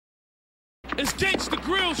It's Gangsta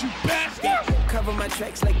Grills, you bastard. Cover my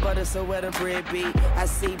tracks like butter, so where the bread be. I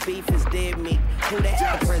see beef is dead meat. Who the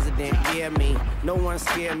president? Yeah, me. No one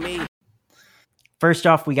scare me. First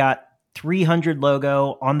off, we got 300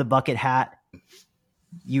 logo on the bucket hat.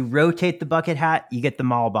 You rotate the bucket hat, you get the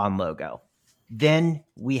Malbon logo. Then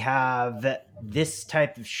we have this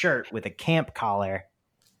type of shirt with a camp collar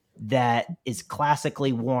that is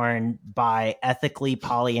classically worn by ethically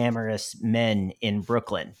polyamorous men in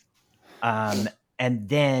Brooklyn. And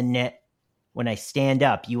then when I stand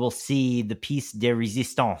up, you will see the piece de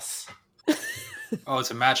resistance. Oh,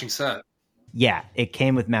 it's a matching set. Yeah, it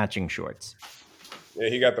came with matching shorts. Yeah,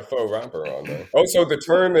 he got the faux romper on, though. Also, the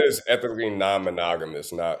term is ethically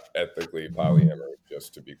non-monogamous, not ethically polyamorous,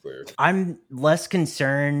 just to be clear. I'm less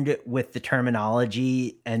concerned with the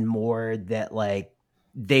terminology and more that, like,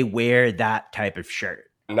 they wear that type of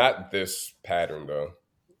shirt. Not this pattern, though.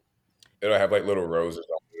 It'll have, like, little roses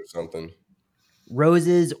on it or something.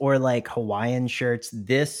 Roses or, like, Hawaiian shirts.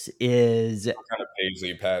 This is... Some kind of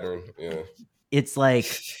paisley pattern, yeah. It's, like...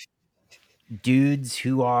 dudes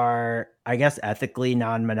who are, I guess, ethically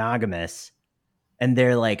non-monogamous, and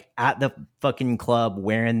they're like at the fucking club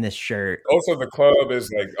wearing this shirt. Also, the club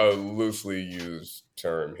is like a loosely used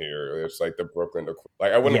term here. It's like the Brooklyn,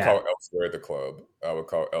 like I wouldn't call elsewhere the club. I would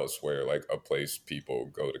call elsewhere like a place people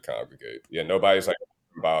go to congregate. Yeah, nobody's like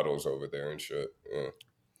bottles over there and shit. Yeah.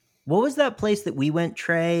 What was that place that we went,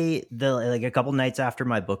 Trey? Like a couple nights after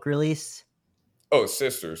my book release. Oh,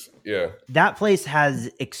 Sisters. Yeah. That place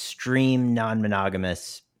has extreme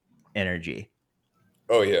non-monogamous energy.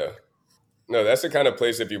 Oh, yeah. No, that's the kind of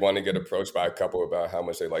place if you want to get approached by a couple about how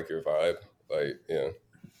much they like your vibe. Like, yeah.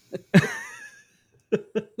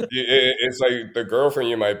 It's like the girlfriend,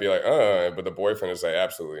 you might be like, but the boyfriend is like,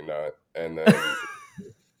 absolutely not. And then.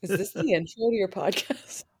 Is this the intro to your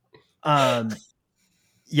podcast?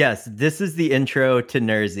 Yes, this is the intro to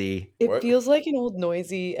Nersey. It feels like an old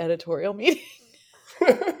noisy editorial meeting.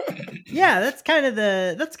 Yeah, that's kind of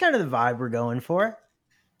the vibe we're going for.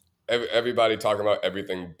 Everybody talking about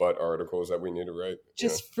everything but articles that we need to write.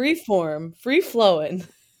 Just free form, free flowing.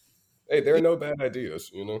 Hey, there are no bad ideas,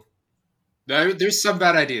 you know. There's some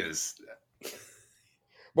bad ideas.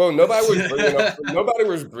 Well, nobody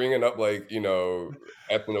was bringing up like, you know,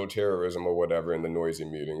 ethno-terrorism or whatever in the noisy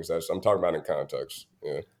meetings. I'm talking about in context.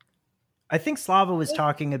 Yeah. I think Slava was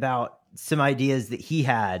talking about some ideas that he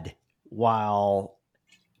had while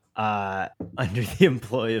under the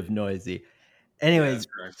employ of Noisy. Anyways,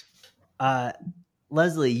 yeah,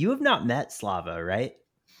 Leslie, you have not met Slava, right?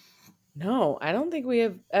 No, I don't think we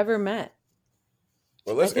have ever met.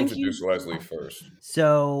 Well, let's introduce Leslie first.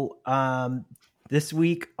 So this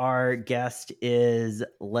week our guest is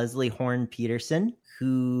Leslie Horn Peterson,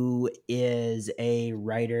 who is a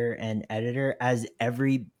writer and editor, as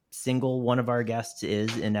every single one of our guests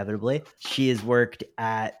is, inevitably. She has worked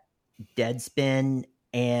at Deadspin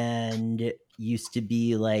and used to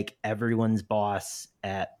be like everyone's boss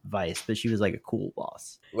at Vice, but she was like a cool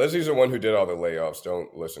boss. Leslie's the one who did all the layoffs.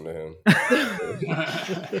 Don't listen to him.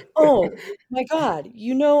 Oh my God.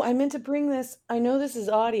 You know, I meant to bring this. I know this is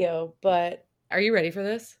audio, but are you ready for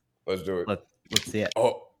this? Let's do it. Let's see it.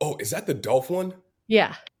 Oh, is that the Dolph one?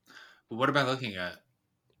 Yeah. What am I looking at?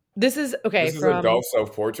 This is okay. This is a Dolph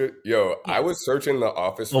self-portrait. Yo, yeah. I was searching the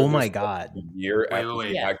office. Oh my God! A year after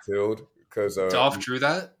he got killed, because Dolph drew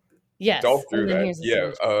that. Yes, Dolph drew that.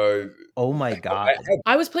 Yeah. Oh my God!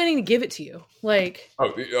 I was planning to give it to you. Like.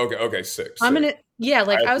 Oh, okay. Sick. I'm gonna. Yeah,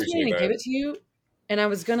 like I was planning to give it to you, and I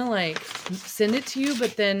was gonna like send it to you,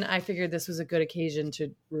 but then I figured this was a good occasion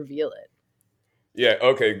to reveal it. Yeah.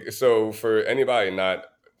 Okay. So for anybody not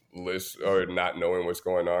knowing what's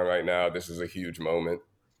going on right now, this is a huge moment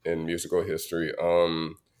in musical history.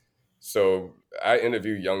 So I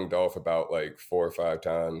interviewed young Dolph about like 4 or 5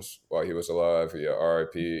 times while he was alive. Yeah,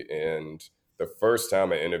 R.I.P. And the first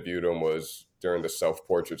time I interviewed him was during the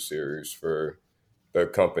self-portrait series for the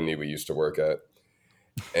company we used to work at.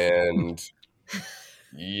 And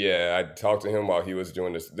yeah, I talked to him while he was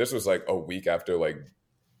doing this. This was like a week after like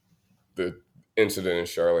the incident in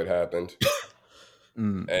Charlotte happened.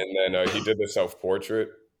 And then he did the self-portrait,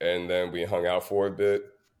 and then we hung out for a bit.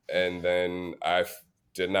 And then I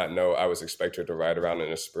did not know I was expected to ride around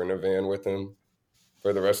in a Sprinter van with him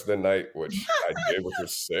for the rest of the night, which I did, which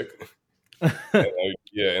was sick.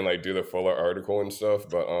 And like do the fuller article and stuff.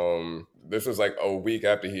 But this was like a week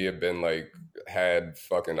after he had been like had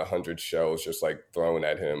fucking 100 shells just like thrown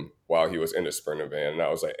at him while he was in a Sprinter van. And I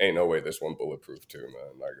was like, ain't no way this one bulletproof too,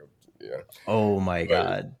 man. Like, yeah. Oh my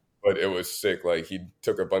God. But it was sick. Like he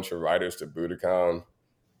took a bunch of writers to Budokan.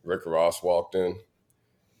 Rick Ross walked in.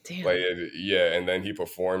 Damn. Like, yeah, and then he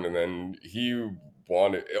performed, and then he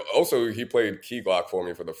wanted. Also, he played key glock for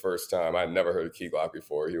me for the first time. I'd never heard of key glock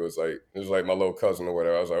before. He was like my little cousin or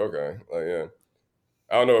whatever. I was like, okay, like, yeah.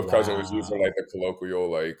 I don't know if cousin was using like the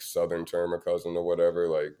colloquial like Southern term or cousin or whatever,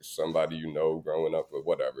 like somebody you know growing up or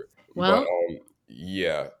whatever. Well, but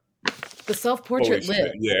yeah, the self-portrait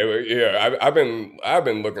lives. Yeah. I've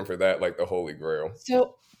been looking for that, like the Holy Grail.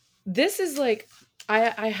 So this is like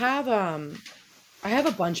I have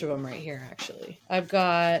a bunch of them right here. Actually,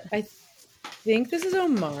 I think this is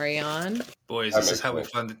Omarion. Boys, this is how we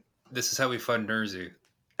fund Nerzu.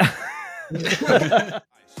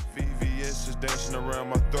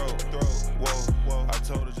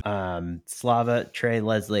 Slava, Trey,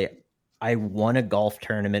 Leslie, I won a golf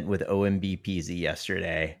tournament with OMBPZ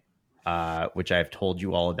yesterday, which I've told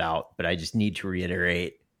you all about, but I just need to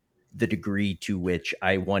reiterate the degree to which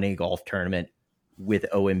I won a golf tournament with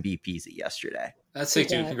OMBPZ yesterday. That's sick,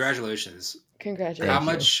 dude. Congratulations.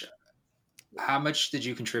 Congratulations. How much did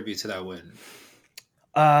you contribute to that win?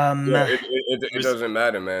 It doesn't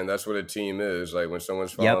matter, man. That's what a team is. Like when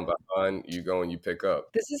someone's falling behind, you go and you pick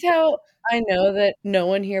up. This is how I know that no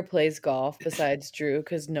one here plays golf besides Drew,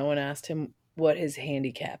 because no one asked him what his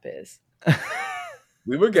handicap is.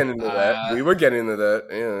 We were getting into that.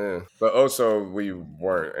 Yeah. But also we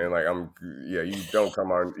weren't. And like you don't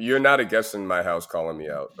come on. You're not a guest in my house calling me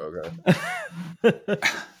out, okay?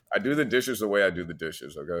 I do the dishes the way I do the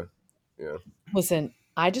dishes, okay? Yeah. Listen,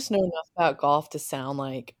 I just know enough about golf to sound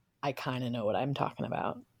like I kind of know what I'm talking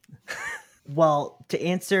about. Well, to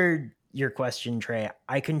answer your question, Trey,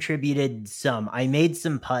 I contributed some. I made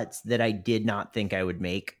some putts that I did not think I would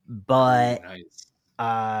make, but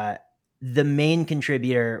the main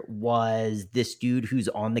contributor was this dude who's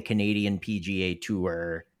on the Canadian PGA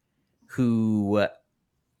Tour, who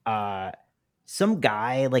some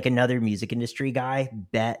guy, like another music industry guy,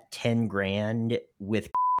 bet 10 grand with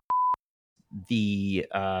the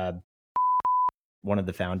one of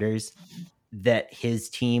the founders that his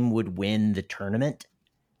team would win the tournament.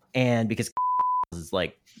 And because is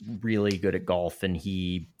like really good at golf, and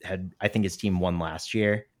I think his team won last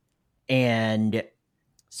year. And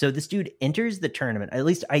so this dude enters the tournament. At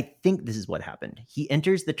least I think this is what happened. He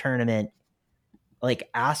enters the tournament, like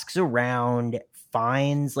asks around,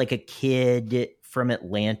 finds like a kid from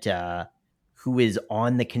Atlanta who is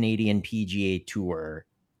on the Canadian PGA Tour,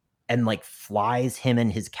 and like flies him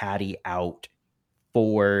and his caddy out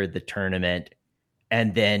for the tournament,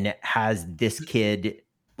 and then has this kid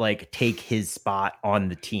like take his spot on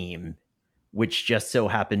the team, which just so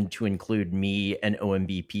happened to include me and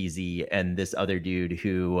OMBPZ and this other dude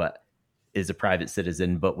who is a private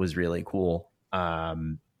citizen but was really cool.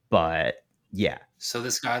 But yeah. So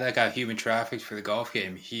this guy that got human trafficked for the golf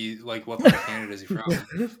game, he like what part of Canada is he from?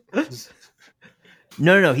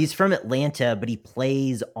 No, he's from Atlanta, but he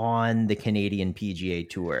plays on the Canadian PGA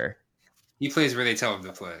Tour. He plays where they tell him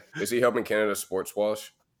to play. Is he helping Canada sports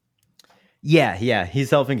wash? Yeah, he's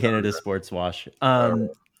helping Canada sports wash. Or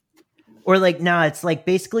like, it's like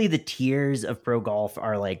basically the tiers of pro golf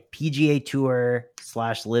are like PGA Tour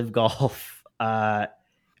 / Live Golf, and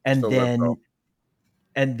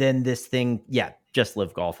then this thing, just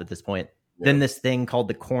Live Golf at this point. Yeah. Then this thing called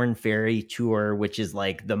the Corn Ferry Tour, which is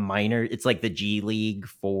like the minor, it's like the G League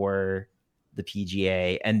for the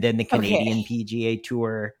PGA, and then the Canadian PGA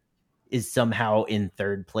Tour is somehow in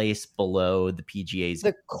third place below the PGA's.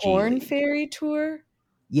 The Corn Ferry Tour?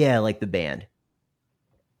 Yeah, like the band.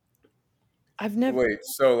 I've never. Wait,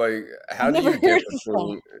 so like, how do you get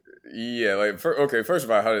between? Yeah, like, first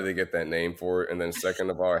of all, how did they get that name for it? And then second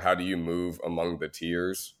of all, how do you move among the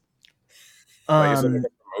tiers? Like, is it like a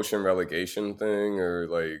promotion relegation thing, or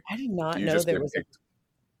like? I did not know there was a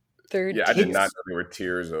third. Yeah, I did not know there were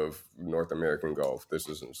tiers of North American golf. This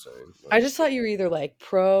is insane. Like, I just thought you were either like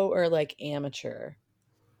pro or like amateur,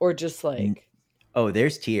 or just like. Oh,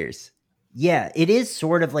 there's tiers. Yeah, it is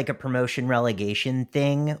sort of like a promotion relegation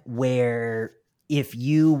thing where if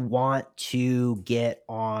you want to get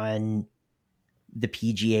on the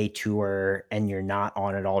PGA Tour and you're not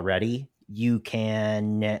on it already, you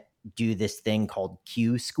can do this thing called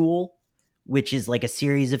Q School, which is like a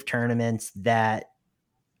series of tournaments that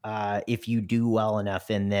if you do well enough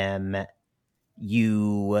in them,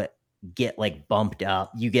 you get like bumped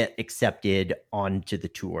up, you get accepted onto the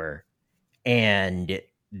tour. And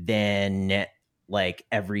then like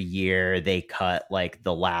every year they cut like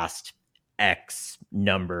the last X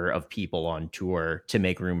number of people on tour to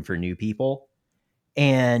make room for new people.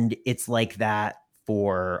 And it's like that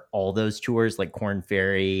for all those tours, like Corn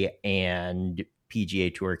Ferry and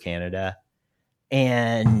PGA Tour Canada.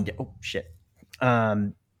 And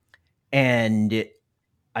and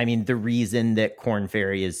I mean, the reason that Corn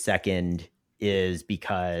Ferry is second is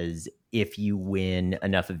because if you win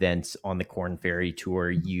enough events on the Corn Ferry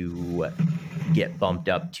Tour, you get bumped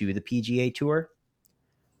up to the PGA Tour.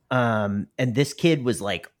 And this kid was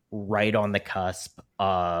like right on the cusp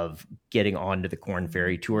of getting onto the Corn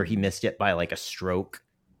Ferry Tour. He missed it by like a stroke.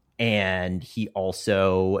 And he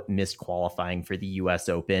also missed qualifying for the US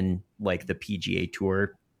Open, like the PGA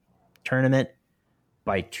Tour tournament,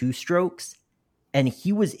 by 2 strokes. And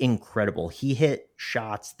he was incredible. He hit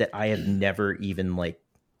shots that I have never even like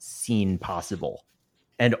seen possible.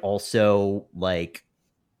 And also like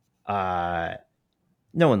no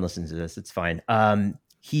one listens to this. It's fine.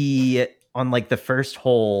 He on like the first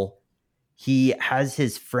hole, he has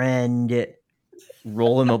his friend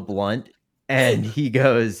roll him a blunt and he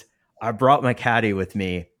goes, "I brought my caddy with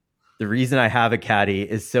me. The reason I have a caddy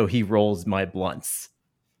is so he rolls my blunts."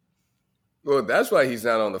 Well, that's why he's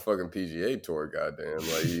not on the fucking PGA Tour, goddamn.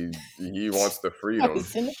 Like he wants the freedom.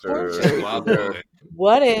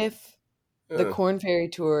 What if the Corn Ferry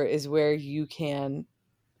Tour is where you can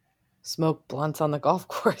smoke blunts on the golf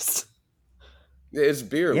course? Yeah, it's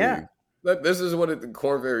beer Yeah. league. This is what the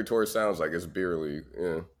Corn Ferry Tour sounds like. It's beer league.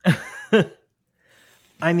 Yeah.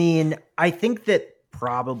 I mean, I think that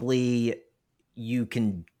probably you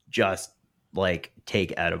can just like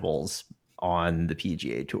take edibles on the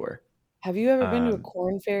PGA Tour. Have you ever been to a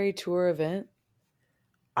Corn Ferry Tour event?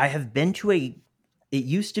 I have been to it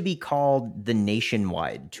used to be called the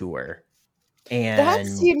Nationwide Tour. And that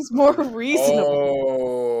seems more reasonable.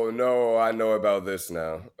 Oh, no, I know about this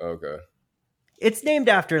now. Okay. It's named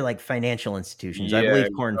after like financial institutions. I believe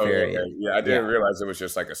Corn Ferry. Okay. Yeah, I didn't realize it was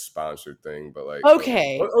just like a sponsored thing, but like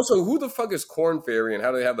okay. Also, who the fuck is Corn Ferry and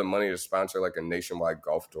how do they have the money to sponsor like a nationwide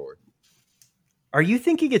golf tour? Are you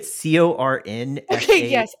thinking it's CORN? Okay,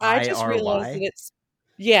 yes. I just realized that it's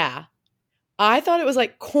I thought it was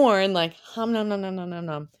like corn, like hum nom nom nom nom nom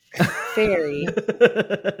nom. Fairy.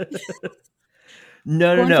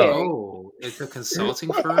 No. Oh, it's a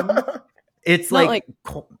consulting firm? It's like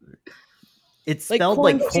it's spelled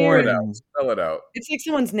like corn. Spell it out. It's like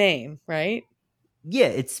someone's name, right? Yeah,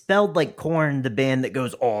 it's spelled like Corn, the band that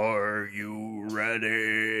goes, "Are you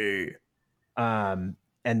ready?"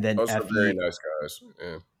 And then those are very nice guys.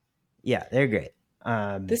 Yeah, they're great.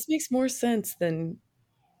 This makes more sense than.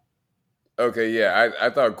 Okay, yeah,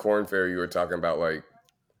 I thought Corn Ferry you were talking about like.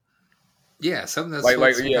 Yeah, something that's like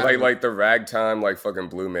the ragtime like fucking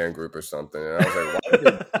Blue Man Group or something. And I was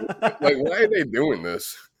like, why are they doing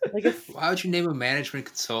this? Why would you name a management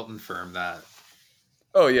consultant firm that?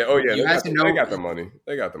 Oh yeah. They got the money.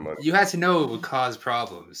 They got the money. You had to know it would cause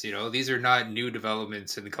problems. You know, these are not new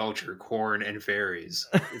developments in the culture. Corn and fairies.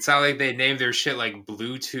 It's not like they named their shit like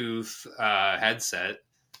Bluetooth headset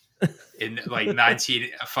in like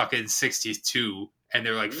 1962, and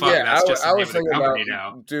they're like, "Fuck, that's just the name of the company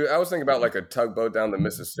now." Dude, I was thinking about like a tugboat down the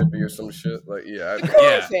Mississippi or some shit. Like, yeah,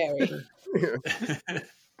 Fairy.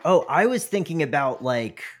 Oh, I was thinking about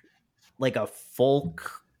like a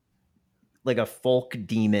folk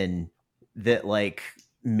demon that like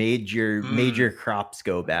made your crops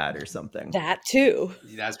go bad or something. That too.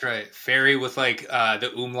 That's right. Fairy with like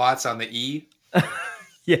the umlauts on the E.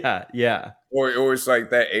 Yeah. Or it's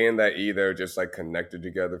like that A and that E, they're just like connected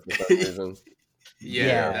together for some reason.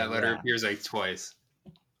 Yeah, that letter appears like twice.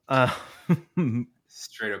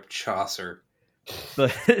 Straight up Chaucer.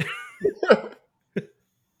 But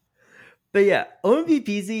yeah,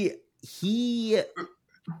 OMVPZ, he's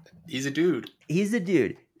a dude. He's a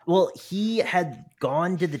dude. Well, he had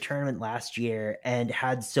gone to the tournament last year and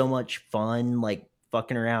had so much fun, like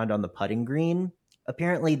fucking around on the putting green,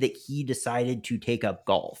 apparently, that he decided to take up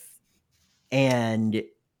golf. And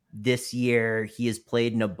this year he has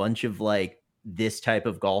played in a bunch of like this type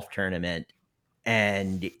of golf tournament,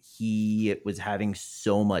 and he was having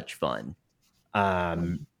so much fun.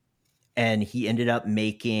 And he ended up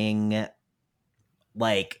making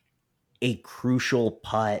like a crucial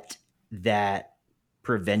putt that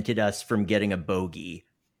prevented us from getting a bogey.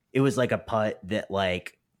 It was like a putt that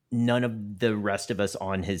like none of the rest of us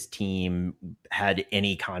on his team had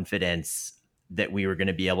any confidence that we were going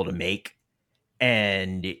to be able to make.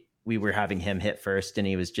 And we were having him hit first, and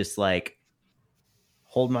he was just like,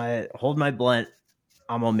 hold my blunt.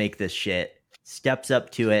 I'm going to make this shit. Steps up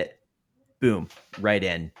to it. Boom, right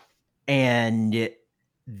in. And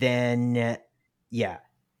then, yeah,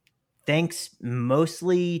 thanks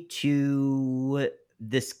mostly to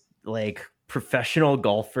this like professional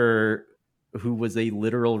golfer who was a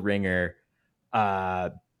literal ringer.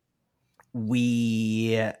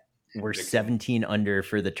 We were 17 under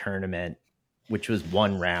for the tournament, which was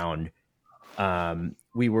one round.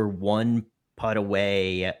 We were one putt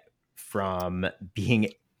away from being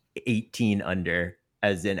 18 under,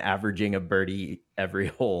 as in averaging a birdie every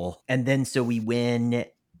hole. And then so we win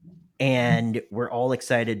and we're all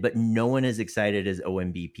excited, but no one is excited as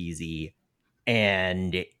OMBPZ.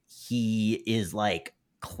 And he is like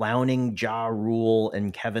clowning Ja Rule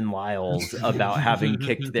and Kevin Lyles about having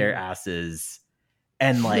kicked their asses.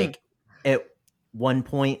 And like at one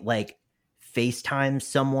point, like FaceTime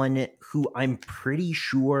someone who I'm pretty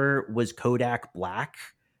sure was Kodak Black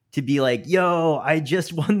to be like, yo, I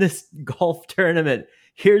just won this golf tournament.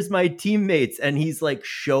 Here's my teammates. And he's like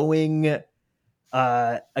showing,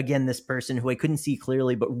 again, this person who I couldn't see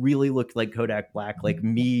clearly, but really looked like Kodak Black, like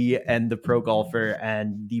me and the pro golfer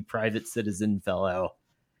and the private citizen fellow.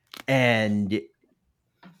 And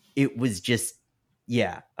it was just,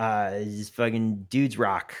 just fucking dudes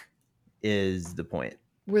rock is the point.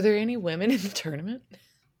 Were there any women in the tournament?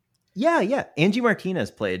 Yeah. Angie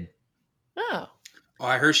Martinez played. Oh,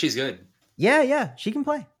 I heard she's good. Yeah, she can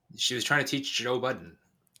play. She was trying to teach Joe Budden.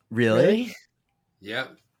 Really?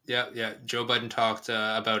 Yep. Joe Budden talked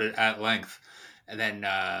about it at length. And then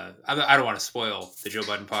I don't want to spoil the Joe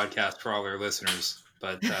Budden podcast for all our listeners,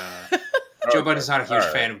 but Joe Budden's not a huge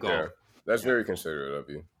fan of golf. Yeah. That's very considerate of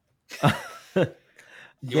you.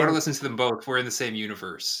 You want to listen to them both. We're in the same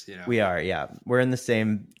universe. You know? We are, yeah. We're in the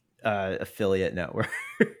same affiliate network.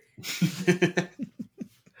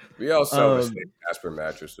 We all sell the same Casper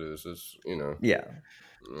mattresses. It's, Yeah.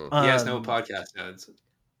 He has no podcast ads.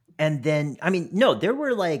 And then, I mean, no, there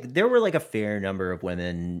were like a fair number of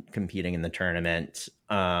women competing in the tournament.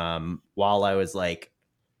 While I was like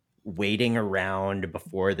waiting around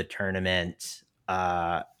before the tournament,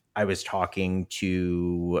 I was talking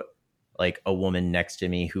to like a woman next to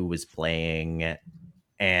me who was playing,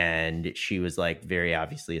 and she was like very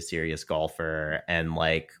obviously a serious golfer, and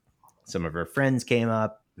like some of her friends came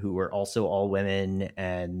up who were also all women,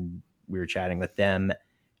 and we were chatting with them.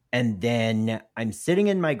 And then I'm sitting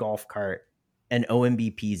in my golf cart and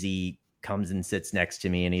OMBPZ comes and sits next to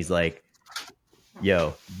me and he's like,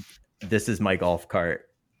 yo, this is my golf cart.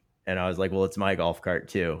 And I was like, well, it's my golf cart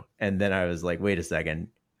too. And then I was like, wait a second.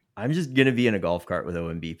 I'm just going to be in a golf cart with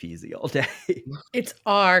OMBPZ all day. it's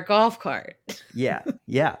our golf cart. Yeah.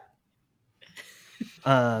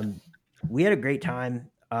 We had a great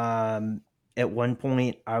time. At one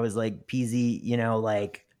point I was like, PZ,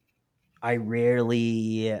 like I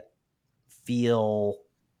rarely feel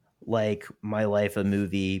like my life a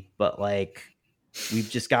movie, but like we've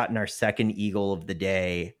just gotten our second eagle of the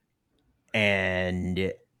day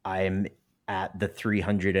and I'm at the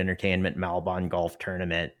 300 Entertainment Malbon golf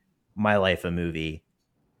tournament. My life a movie.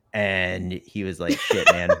 And he was like, shit,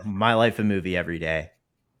 man, my life a movie every day.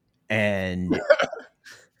 And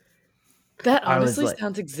that honestly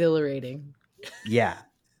sounds exhilarating. Yeah.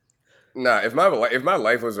 Nah, if my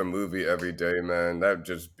life was a movie every day, man, that'd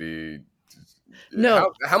just be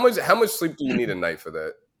no. How much sleep do you need a night for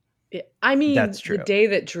that? I mean, that's true. The day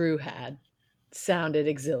that Drew had sounded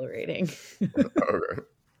exhilarating. Okay.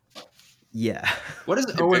 Yeah. What does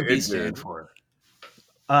OMB stand for?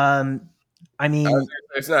 I mean,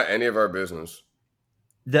 it's not any of our business.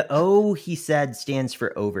 The O, he said, stands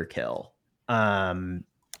for overkill.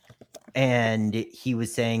 And he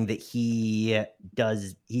was saying that he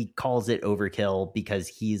calls it overkill because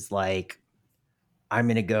he's like, I'm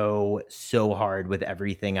going to go so hard with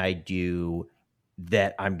everything I do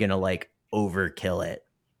that I'm going to like overkill it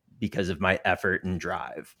because of my effort and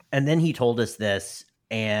drive. And then he told us this,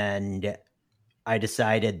 and I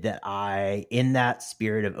decided that I, in that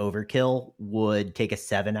spirit of overkill, would take a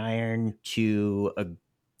 7-iron to a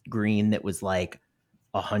green that was like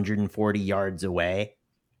 140 yards away.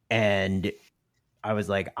 And I was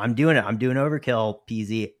like, I'm doing it. I'm doing overkill,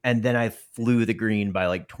 PZ. And then I flew the green by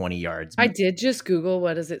like 20 yards. I did just Google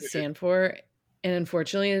what does it stand for. And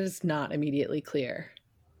unfortunately, it is not immediately clear.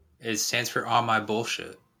 It stands for on my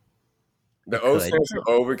bullshit. The O stands for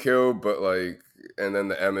overkill, but like, and then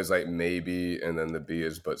the M is like maybe, and then the B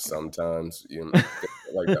is but sometimes,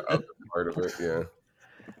 like the other part of it,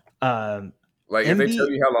 yeah. Like if they tell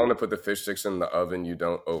you how long to put the fish sticks in the oven, you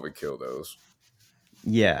don't overkill those.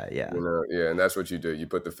 Yeah. And that's what you do. You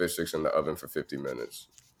put the fish sticks in the oven for 50 minutes.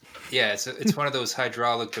 Yeah, it's one of those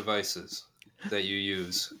hydraulic devices that you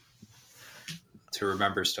use to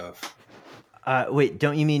remember stuff. Wait,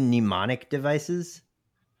 don't you mean mnemonic devices?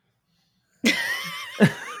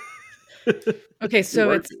 Okay, so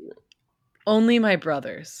it's only my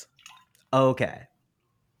brothers. Okay.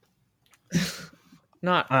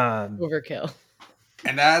 Not overkill.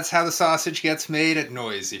 And that's how the sausage gets made at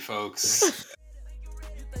Noisy, folks.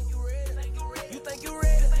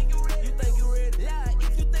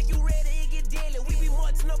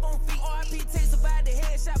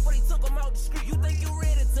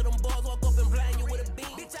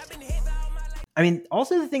 I mean,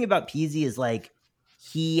 also the thing about Peasy is like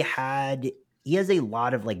he has a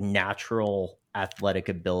lot of like natural athletic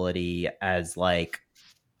ability as like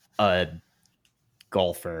a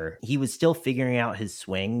golfer. He was still figuring out his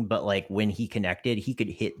swing, but like when he connected, he could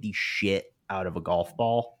hit the shit out of a golf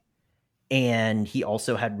ball. And he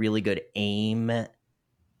also had really good aim.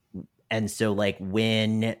 And so like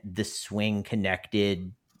when the swing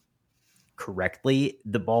connected correctly,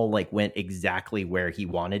 the ball like went exactly where he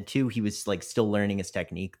wanted to. He was like still learning his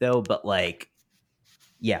technique though, but like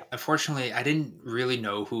yeah. Unfortunately, I didn't really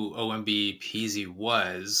know who OMB Peasy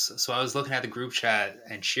was, so I was looking at the group chat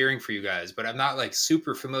and cheering for you guys, but I'm not like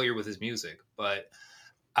super familiar with his music. But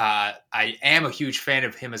I am a huge fan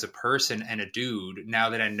of him as a person and a dude now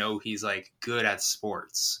that I know he's like good at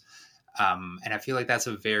sports. And I feel like that's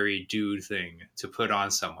a very dude thing to put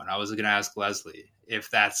on someone. I was going to ask Leslie if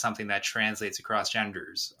that's something that translates across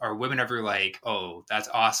genders. Are women ever like, oh, that's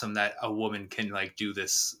awesome that a woman can like do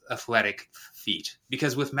this athletic feat?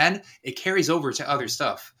 Because with men, it carries over to other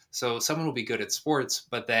stuff. So someone will be good at sports,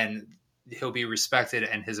 but then he'll be respected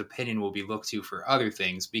and his opinion will be looked to for other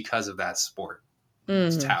things because of that sport.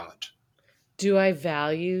 It's talent. Do I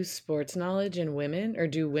value sports knowledge in women, or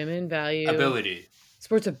do women value ability?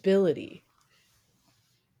 Sports ability.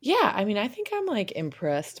 Yeah, I mean, I think I'm like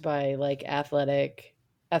impressed by like athletic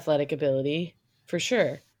ability for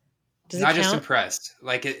sure. Does not just impressed,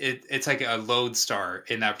 like it's like a lodestar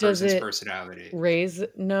in that person's personality.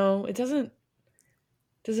 No, it doesn't.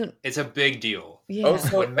 It's a big deal. Yeah.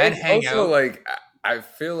 Also, when men hang out, like I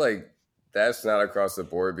feel like that's not across the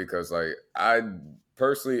board because like I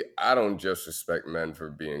don't just respect men for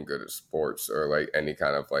being good at sports or like any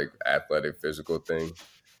kind of like athletic physical thing.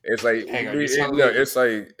 It's like it's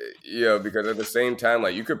like because at the same time,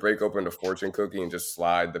 like you could break open a fortune cookie and just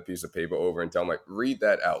slide the piece of paper over and tell them like read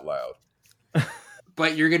that out loud.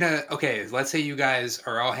 But you're gonna let's say you guys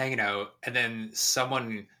are all hanging out and then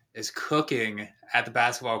someone is cooking at the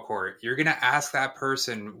basketball court. You're gonna ask that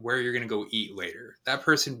person where you're gonna go eat later. That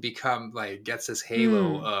person gets this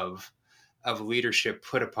halo of leadership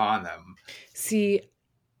put upon them. See,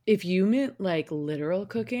 if you meant like literal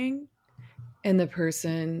cooking and the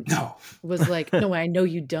person was like, no, I know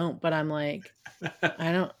you don't, but I'm like,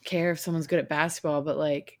 I don't care if someone's good at basketball, but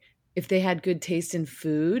like if they had good taste in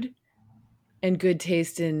food and good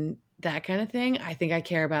taste in that kind of thing, I think I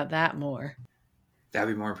care about that more.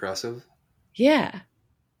 That'd be more impressive. Yeah.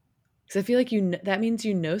 Because I feel like that means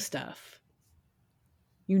you know stuff.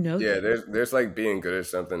 Yeah, there's like being good at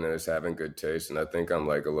something and it's having good taste, and I think I'm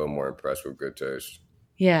like a little more impressed with good taste.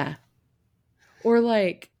 Yeah. Or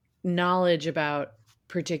like knowledge about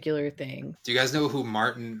particular thing. Do you guys know who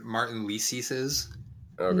Martin Licis is?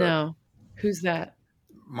 Okay. No. Who's that?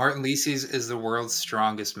 Martin Licis is the world's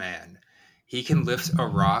strongest man. He can lift a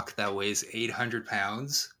rock that weighs 800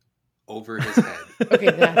 pounds over his head.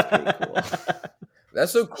 Okay, that's pretty cool.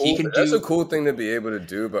 That's a cool thing to be able to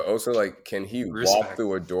do, but also like, can he walk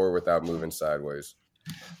through a door without moving sideways?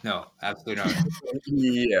 No, absolutely not.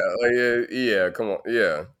 Yeah, come on,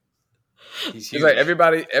 yeah. He's like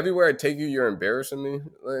everywhere I take you, you're embarrassing me.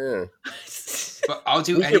 Like, yeah. But I'll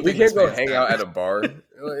do anything. We can't go hang out at a bar. Like,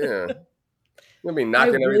 yeah, you're gonna be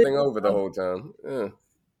knocking everything over the whole time. Yeah.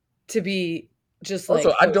 To be just like.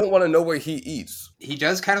 Also, I don't want to know where he eats. He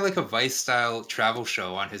does kind of like a Vice style travel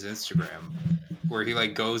show on his Instagram, where he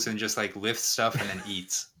like goes and just like lifts stuff and then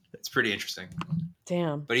eats. It's pretty interesting.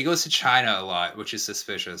 Damn. But he goes to China a lot, which is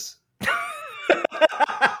suspicious.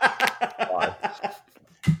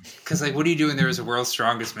 Because like, what are you doing there as the world's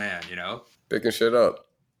strongest man? You know, picking shit up,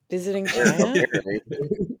 visiting China.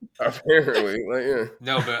 Apparently, like, yeah.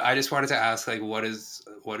 No, but I just wanted to ask, like, what is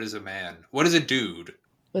a man? What is a dude?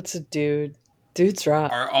 What's a dude? Dudes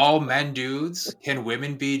rock. Are all men dudes? Can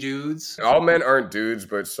women be dudes? All men aren't dudes,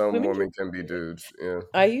 but some women can be dudes. Yeah.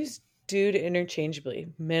 I use dude interchangeably.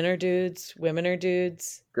 Men are dudes. Women are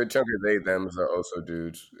dudes. Good chunk of they thems are also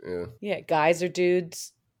dudes. Yeah. Yeah, guys are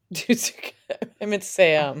dudes. Dudes are. I meant to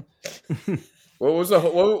say What was the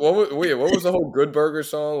whole Good Burger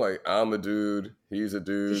song? Like, I'm a dude, he's a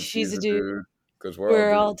dude, she's a dude. Because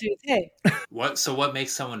we're all dudes. Hey. What? So what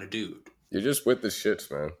makes someone a dude? You're just with the shits,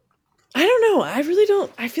 man. I don't know. I really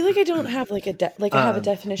don't. I feel like I don't have like I have a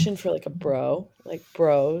definition for like a bro. Like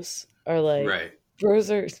bros are like bros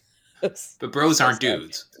are. But bros aren't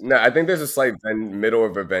dudes. No, I think there's a slight middle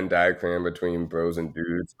of a Venn diagram between bros and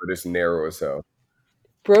dudes, but it's narrow as hell.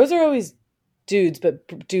 Bros are always dudes,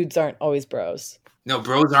 but dudes aren't always bros. No,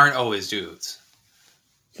 bros aren't always dudes.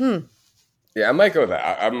 Yeah, I might go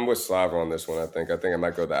that. I'm with Slava on this one. I think I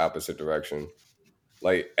might go the opposite direction.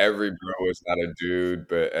 Like every bro is not a dude,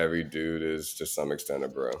 but every dude is to some extent a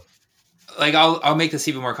bro. like I'll make this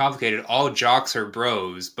even more complicated. All jocks are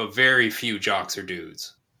bros, but very few jocks are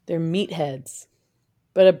dudes. They're meatheads.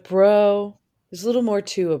 But a bro, there's a little more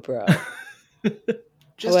to a bro.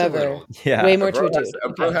 Just However, a little. Yeah. way more to a dude. A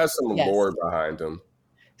bro has some Yes. lore behind him.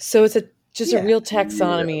 So it's a Yeah. real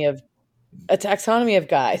taxonomy of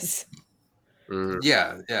guys. Mhm.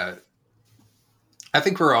 Yeah. I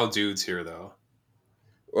think we're all dudes here, though.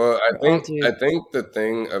 Well, I We're all think dudes. the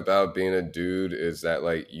thing about being a dude is that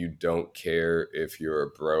like you don't care if you're a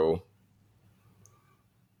bro.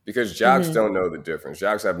 Because jocks don't know the difference.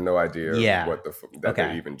 Jocks have no idea Yeah. what that Okay.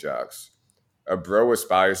 they're even jocks. A bro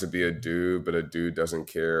aspires to be a dude, but a dude doesn't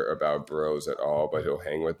care about bros at all, but he'll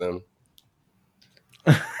hang with them.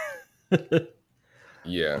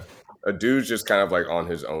 Yeah. A dude's just kind of like on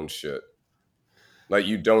his own shit. Like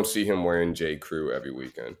you don't see him wearing J. Crew every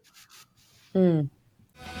weekend. Mm.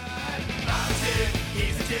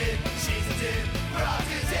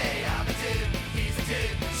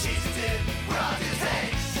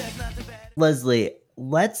 Leslie,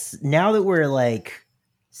 now that we're like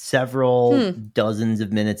several dozens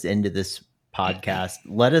of minutes into this podcast,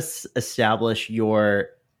 let us establish your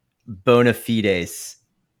bona fides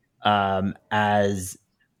as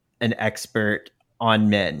an expert on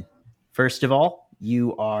men. First of all,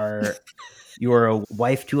 you are a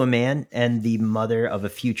wife to a man and the mother of a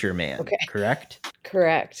future man, correct?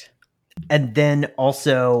 Correct. And then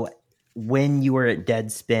also, when you were at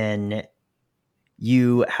Deadspin,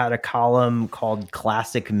 you had a column called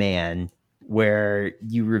Classic Man, where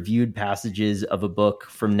you reviewed passages of a book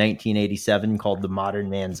from 1987 called The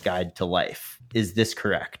Modern Man's Guide to Life. Is this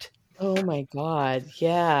correct? Oh my God.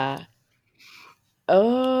 Yeah.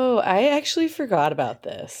 Oh, I actually forgot about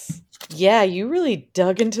this. Yeah, you really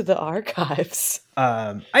dug into the archives.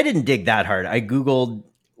 I didn't dig that hard. I Googled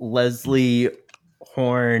Leslie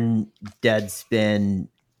Horn Deadspin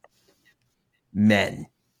men.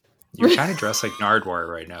 You're kind of dressed like Nardwar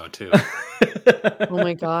right now, too. Oh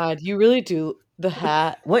my God. You really do the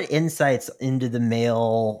hat. What insights into the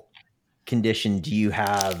male condition do you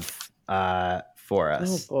have for Oh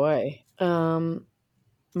us? boy.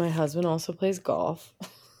 My husband also plays golf.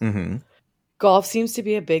 Mm-hmm. Golf seems to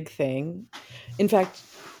be a big thing. In fact,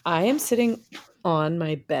 I am sitting on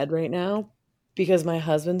my bed right now because my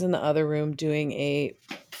husband's in the other room doing a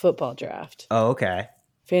football draft. Oh, okay.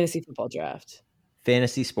 Fantasy football draft.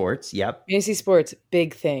 Fantasy sports. Yep. Fantasy sports,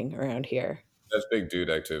 big thing around here. That's big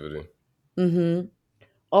dude activity. Mm-hmm.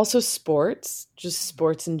 Also sports, just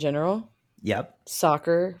sports in general. Yep.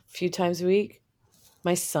 Soccer a few times a week.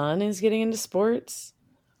 My son is getting into sports.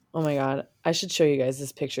 Oh my God. I should show you guys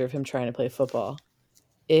this picture of him trying to play football.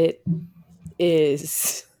 It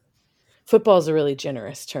is... Football is a really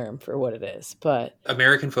generous term for what it is, but...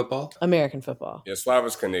 American football? American football. Yeah, Slav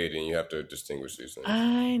is Canadian. You have to distinguish these things.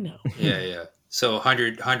 I know. Yeah. So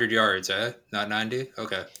 100 yards, eh? Not 90?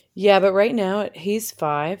 Okay. Yeah, but right now he's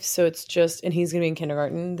 5, so it's just... And he's going to be in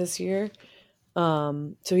kindergarten this year.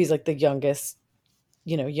 So he's like the youngest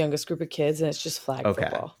group of kids, and it's just flag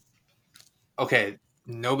football. Okay.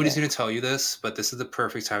 Nobody's going to tell you this, but this is the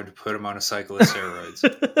perfect time to put him on a cycle of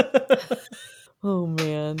steroids. Oh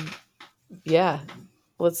man, yeah.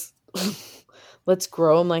 Let's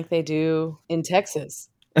grow them like they do in Texas.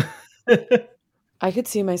 I could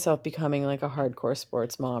see myself becoming like a hardcore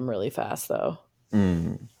sports mom really fast, though.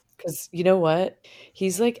 Because you know what?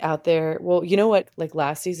 He's like out there. Well, you know what? Like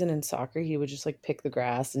last season in soccer, he would just like pick the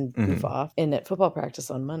grass and goof off. And at football practice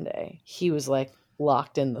on Monday, he was like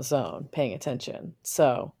locked in the zone, paying attention.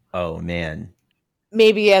 So, oh man,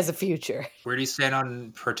 maybe he has a future. Where do you stand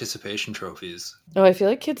on participation trophies? Oh, I feel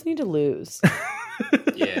like kids need to lose.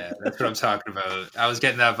 Yeah, that's what I'm talking about. I was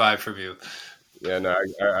getting that vibe from you. Yeah, no, I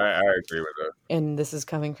agree with that. And this is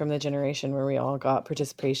coming from the generation where we all got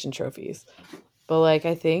participation trophies. But like,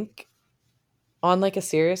 I think on like a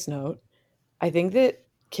serious note, I think that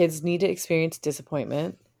kids need to experience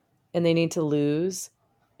disappointment, and they need to lose,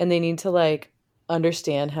 and they need to like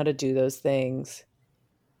understand how to do those things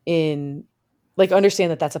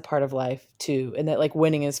understand that that's a part of life too. And that like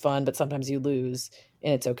winning is fun, but sometimes you lose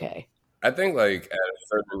and it's okay. I think like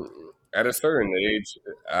at a certain age,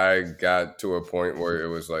 I got to a point where it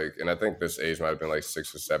was like, and I think this age might have been like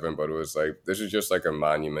 6 or 7, but it was like, this is just like a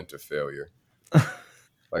monument to failure.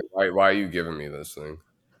 Like, why are you giving me this thing?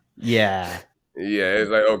 Yeah. Yeah, it's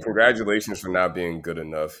like, oh, congratulations for not being good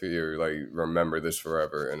enough. Here, like, remember this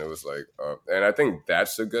forever. And it was like, and I think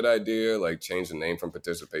that's a good idea. Like, change the name from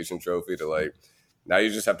participation trophy to like, now you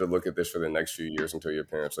just have to look at this for the next few years until your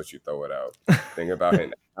parents let you throw it out. Think about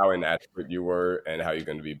how inadequate you were and how you're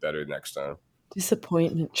going to be better next time.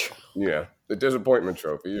 Disappointment trophy. Yeah, the disappointment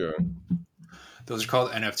trophy. Yeah, Those are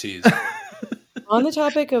called NFTs. On the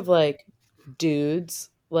topic of like dudes,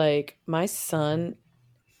 like my son,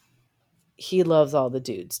 he loves all the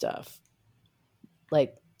dude stuff.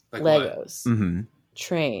 Like Legos, Mm-hmm.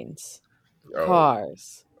 trains, Oh,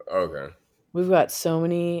 cars. okay. We've got so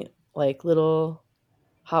many like little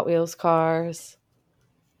Hot Wheels cars.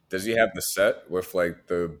 Does he have the set with like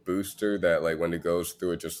the booster that like when it goes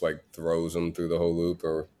through, it just like throws him through the whole loop?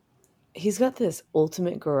 Or He's got this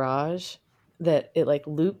ultimate garage that it like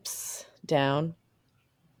loops down,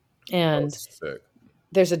 and sick.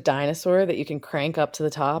 there's a dinosaur that you can crank up to the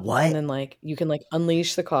top. What? And then like you can like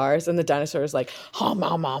unleash the cars, and the dinosaur is like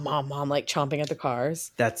mom, like chomping at the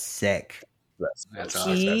cars. That's sick. That's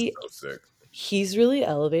so sick. He's really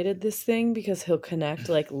elevated this thing because he'll connect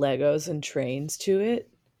like Legos and trains to it.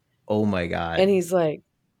 Oh my God. And he's like,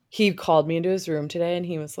 he called me into his room today and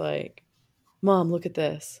he was like, Mom, look at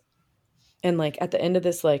this. And like at the end of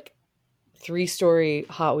this like 3-story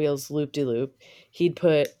Hot Wheels loop-de-loop, he'd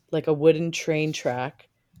put like a wooden train track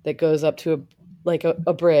that goes up to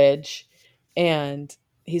a bridge, and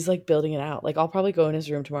he's like building it out. Like I'll probably go in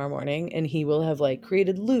his room tomorrow morning and he will have like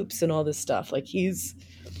created loops and all this stuff. Like he's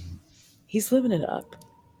living it up.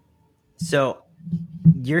 So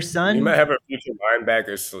your son, you might have a future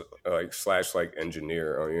linebacker slash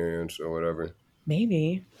engineer on your hands or whatever.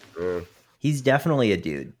 Maybe. Yeah. he's definitely a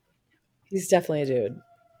dude. He's definitely a dude.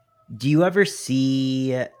 Do you ever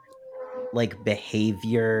see like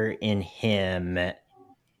behavior in him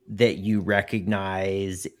that you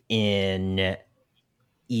recognize in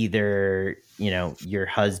either, your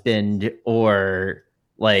husband or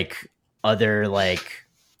like other like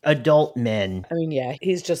adult men? I mean, yeah,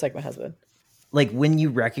 he's just like my husband. Like when you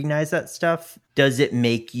recognize that stuff, does it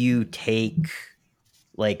make you take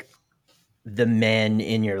like the men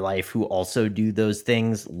in your life who also do those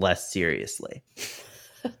things less seriously?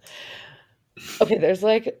 Okay, there's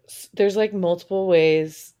like multiple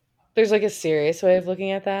ways. There's like a serious way of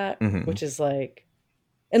looking at that, which is like,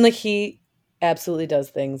 and like he absolutely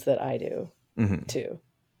does things that I do too.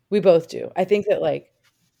 We both do. I think that like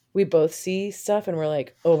we both see stuff and we're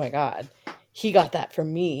like, oh my God, he got that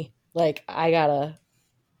from me. Like I gotta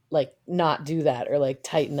like not do that or like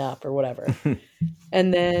tighten up or whatever.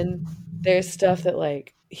 And then there's stuff that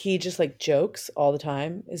like he just like jokes all the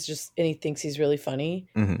time. It's just, and he thinks he's really funny.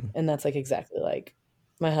 And that's like exactly like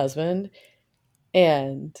my husband.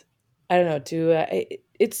 And I don't know,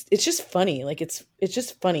 it's just funny. Like it's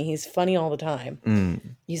just funny. He's funny all the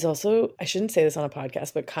time. He's also, I shouldn't say this on a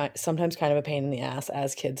podcast, but sometimes kind of a pain in the ass,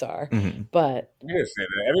 as kids are. But you didn't say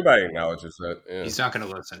that. Everybody acknowledges that. Yeah. He's not going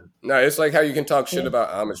to listen. No, it's like how you can talk shit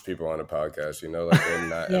about Amish people on a podcast. Like they're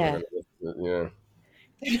not ever gonna listen. Yeah.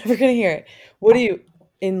 They're never gonna hear it. What do you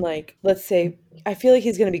in like? Let's say I feel like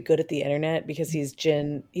he's gonna be good at the internet because he's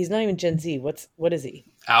not even Gen Z. What is he?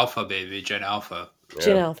 Alpha, baby, Gen Alpha.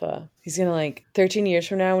 Gen Alpha. He's gonna like 13 years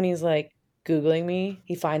from now when he's like Googling me,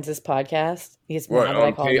 he finds this podcast. He gets mad that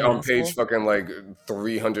I call him on page fucking like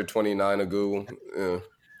 329 of Google.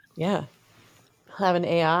 Yeah. He'll have an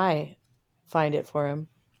AI find it for him.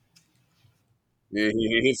 Yeah,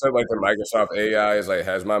 he said like the Microsoft AI is like,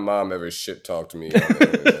 has my mom ever shit talked to me?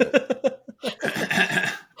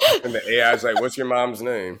 And the AI is like, what's your mom's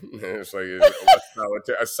name? And it's like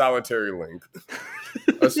a solitary link.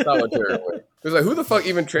 A solitary link. It's like, who the fuck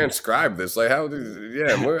even transcribed this? Like,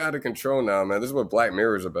 we're out of control now, man. This is what Black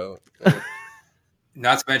Mirror is about.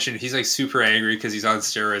 Not to mention, he's like super angry because he's on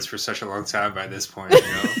steroids for such a long time by this point.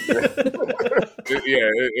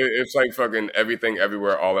 It's like fucking everything,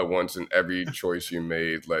 everywhere, all at once, and every choice you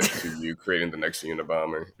made led to you creating the next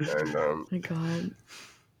Unabomber. And oh my God,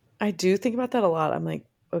 I do think about that a lot. I'm like,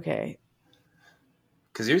 okay,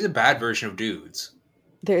 because there's a bad version of dudes.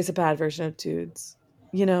 There is a bad version of dudes.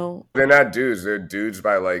 They're not dudes. They're dudes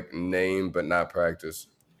by like name, but not practice.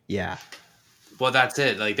 Yeah. Well, that's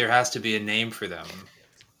it. Like, there has to be a name for them.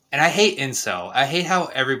 And I hate incel. I hate how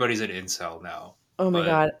everybody's an incel now. Oh my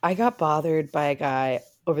God. I got bothered by a guy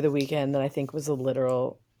over the weekend that I think was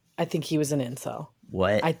I think he was an incel.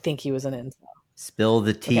 What? I think he was an incel. Spill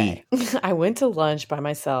the tea. Okay. I went to lunch by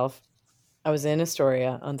myself. I was in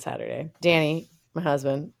Astoria on Saturday. Danny, my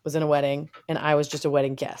husband, was in a wedding, and I was just a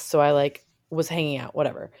wedding guest. So I was hanging out,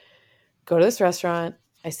 whatever. Go to this restaurant.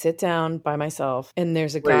 I sit down by myself, and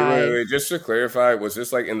there's a guy. Wait. Just to clarify, was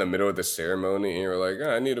this like in the middle of the ceremony, and you were like,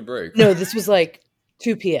 I need a break? No, this was like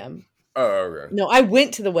 2 p.m. Oh, okay. No, I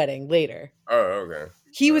went to the wedding later. Oh, okay.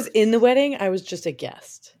 He was in the wedding. I was just a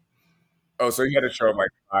guest. Oh, so you had to show up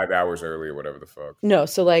like 5 hours early or whatever the fuck. No,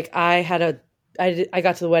 so like I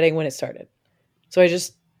got to the wedding when it started. So I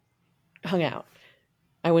just hung out.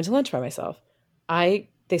 I went to lunch by myself.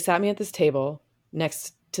 They sat me at this table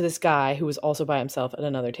next to this guy who was also by himself at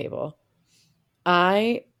another table.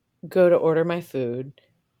 I go to order my food,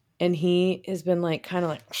 and he has been like kind of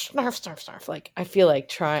like snarf, snarf, snarf. Like I feel like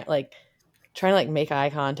trying to like make eye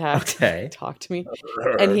contact, talk to me.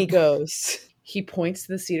 And he points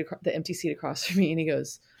to the empty seat across from me, and he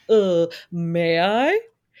goes, may I?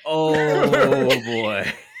 Oh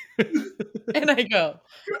boy. And I go,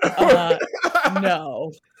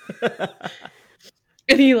 no.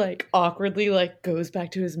 And he like awkwardly like goes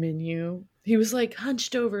back to his menu. He was like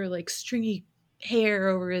hunched over, like stringy hair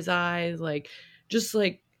over his eyes, like just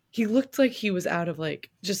like he looked like he was out of like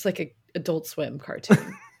just like a Adult Swim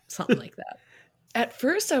cartoon, something like that. At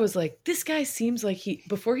first I was like, this guy seems like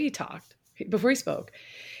before he spoke,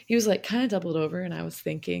 he was like kind of doubled over, and I was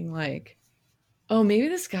thinking like, oh, maybe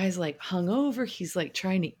this guy's like hungover. He's like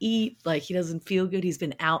trying to eat, like he doesn't feel good. He's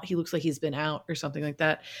been out. He looks like he's been out or something like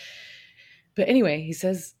that. But anyway, he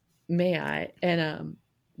says, may I? And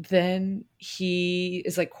then he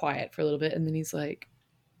is like quiet for a little bit, and then he's like,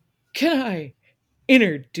 can I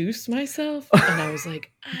introduce myself? And I was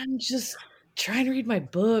like, I'm just trying to read my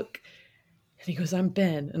book. And he goes, I'm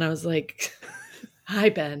Ben. And I was like, hi,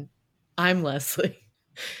 Ben. I'm Leslie.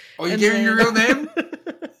 Oh, you gave him your real name?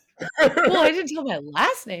 Well, I didn't tell my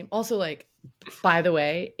last name. Also, like, by the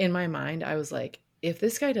way, in my mind, I was like, if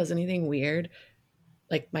this guy does anything weird,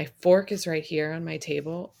 like my fork is right here on my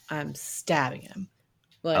table, I'm stabbing him.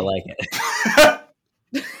 Like, I like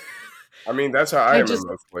it. I mean, that's how I am in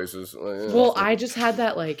most places. Well, I just had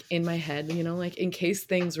that like in my head, you know, like in case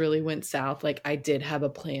things really went south, like I did have a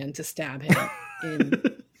plan to stab him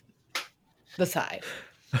in the side.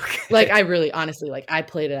 Okay. Like I really, honestly, like I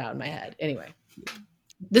played it out in my head. Anyway,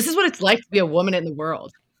 this is what it's like to be a woman in the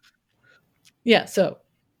world. Yeah. So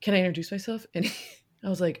can I introduce myself? And I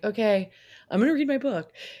was like, okay, I'm going to read my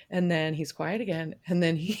book. And then he's quiet again. And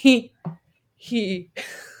then he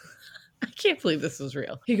I can't believe this was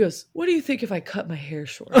real. He goes, what do you think if I cut my hair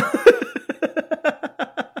short?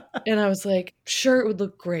 And I was like, sure, it would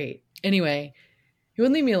look great. Anyway, he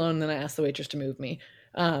wouldn't leave me alone. And then I asked the waitress to move me.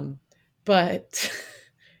 But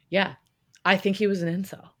yeah, I think he was an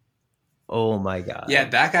incel. Oh my God. Yeah,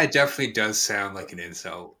 that guy definitely does sound like an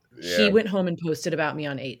incel. Yeah. He went home and posted about me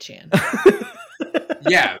on 8chan.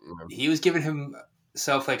 Yeah, he was giving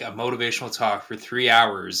himself like a motivational talk for 3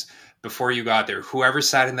 hours before you got there. Whoever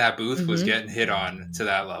sat in that booth was getting hit on to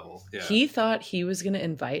that level. Yeah. He thought he was going to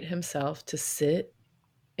invite himself to sit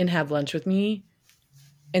and have lunch with me,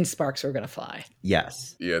 and sparks were going to fly.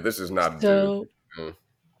 Yes. Yeah, this is not so.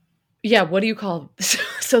 Yeah, what do you call?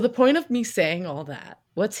 So the point of me saying all that,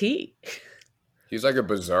 what's he? He's like a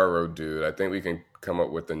bizarro dude. I think we can come up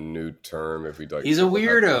with a new term if we like. He's a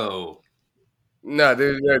weirdo. No,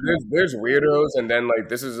 there's weirdos, and then like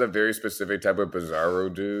this is a very specific type of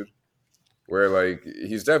bizarro dude, where like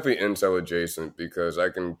he's definitely incel adjacent, because I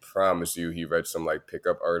can promise you he read some like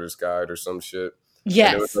pickup artist guide or some shit.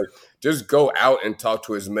 Yes. And it was like, just go out and talk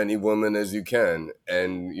to as many women as you can,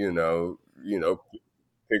 and you know,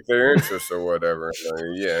 pick their interests or whatever.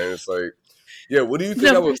 And it's like, yeah, what do you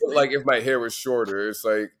think I would look like if my hair was shorter? It's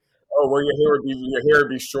like, oh, well, your hair would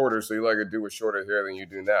be shorter, so you like a dude with shorter hair than you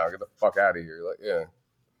do now. Get the fuck out of here. Like, yeah.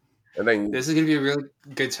 And then this is gonna be a really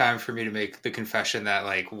good time for me to make the confession that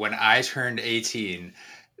like when I turned 18,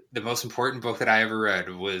 the most important book that I ever read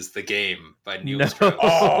was The Game by Neil Strauss.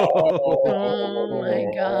 Oh my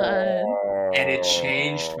God. And it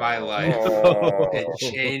changed my life. It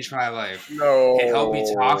changed my life. No. It helped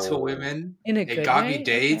me talk to women. It got me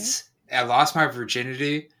dates. Okay. I lost my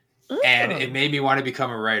virginity. And it made me want to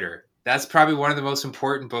become a writer. That's probably one of the most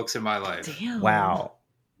important books in my life. Damn. Wow.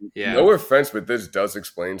 Yeah. No offense, but this does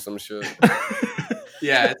explain some shit.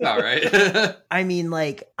 Yeah, it's all right. I mean,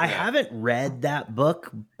 like, I haven't read that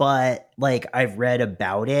book, but like I've read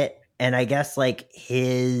about it. And I guess like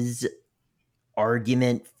his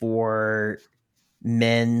argument for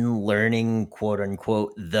men learning, quote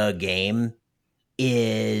unquote, the game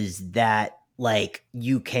is that like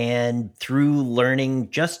you can, through learning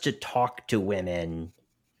just to talk to women,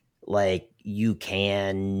 like you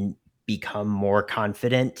can become more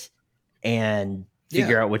confident and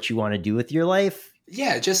figure out what you want to do with your life.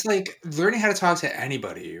 Yeah, just like learning how to talk to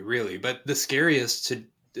anybody, really. But the scariest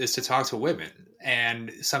is to talk to women.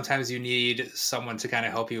 And sometimes you need someone to kind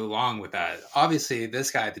of help you along with that. Obviously, this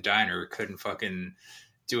guy at the diner couldn't fucking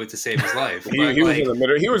do it to save his life. He was in the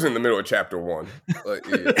middle. He was in the middle of chapter 1. Like,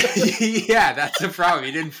 yeah, that's the problem.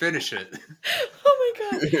 He didn't finish it. Oh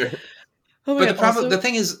my God. Yeah. Oh my but God. The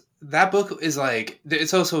thing is, that book is like,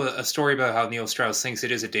 it's also a story about how Neil Strauss thinks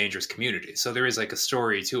it is a dangerous community. So there is like a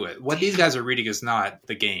story to it. What these guys are reading is not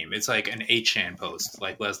The Game. It's like an 8chan post,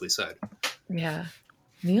 like Leslie said. Yeah.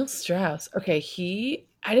 Neil Strauss. Okay,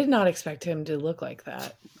 I did not expect him to look like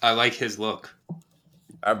that. I like his look.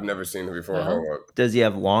 I've never seen him before. Well, Hold up. Does he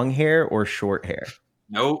have long hair or short hair?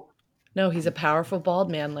 Nope. No, he's a powerful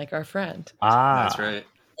bald man like our friend. Ah, That's right.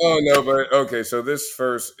 Oh no, but okay. So this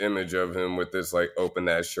first image of him with this like open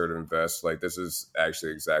ass shirt and vest, like this is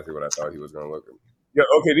actually exactly what I thought he was going to look at. Yeah,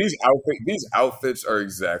 okay. These outfits are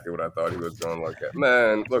exactly what I thought he was going to look at.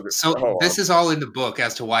 Man, look. So this is all in the book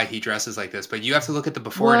as to why he dresses like this, but you have to look at the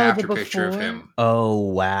before and after picture of him. Oh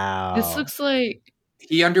wow! This looks like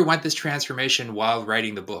he underwent this transformation while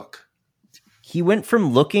writing the book. He went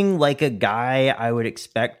from looking like a guy I would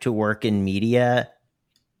expect to work in media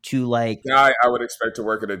to like guy I would expect to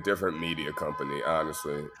work at a different media company,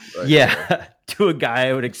 honestly. Like, yeah, to a guy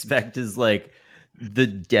I would expect is like the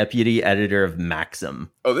deputy editor of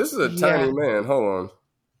Maxim. Oh, this is a tiny man. Hold on.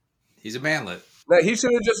 He's a manlet. Now, he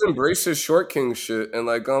should have just embraced his short king shit and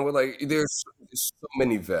like gone with like there's so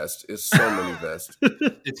many vests. It's so many vests.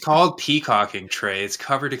 It's called peacocking, Trey. It's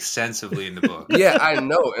covered extensively in the book. Yeah, I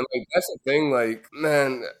know. And like that's the thing, like,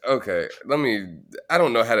 man, okay, I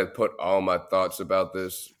don't know how to put all my thoughts about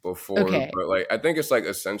this before, but like I think it's like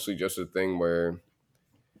essentially just a thing where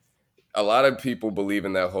a lot of people believe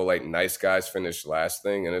in that whole like nice guys finish last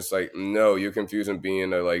thing, and it's like no, you're confusing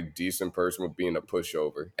being a like decent person with being a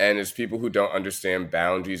pushover. And it's people who don't understand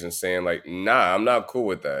boundaries and saying like, nah, I'm not cool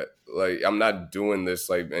with that. Like I'm not doing this,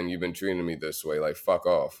 like, and you've been treating me this way, like fuck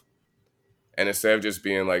off. And instead of just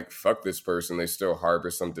being like fuck this person, they still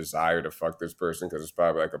harbor some desire to fuck this person because it's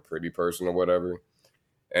probably like a pretty person or whatever.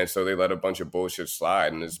 And so they let a bunch of bullshit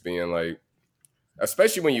slide, and it's being like,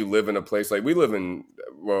 especially when you live in a place like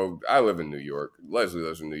I live in New York. Leslie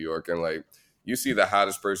lives in New York. And like, you see the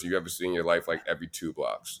hottest person you ever see in your life, like every 2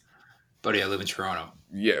 blocks. Buddy, I live in Toronto.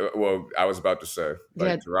 Yeah. Well, I was about to say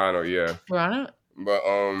like Toronto. Yeah. Toronto. But,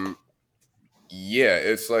 yeah,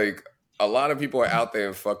 it's like a lot of people are out there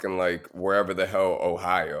in fucking like wherever the hell,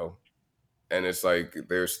 Ohio. And it's like,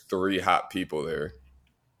 there's 3 hot people there.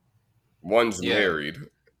 One's married.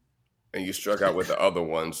 And you struck out with the other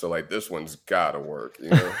one, so like this one's gotta work, you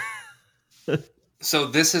know. So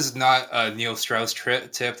this is not a Neil Strauss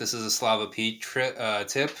tip. This is a Slava Pete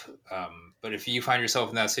tip. But if you find yourself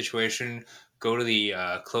in that situation, go to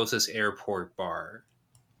the closest airport bar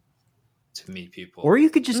to meet people. Or you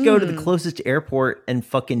could just go to the closest airport and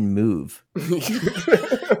fucking move. Yeah,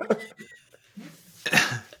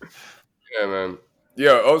 man.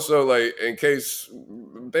 Yeah, also, like, in case,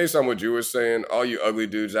 based on what you were saying, all you ugly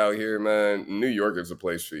dudes out here, man, New York is a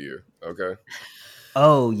place for you, okay?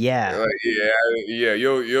 Oh, yeah. Like, yeah,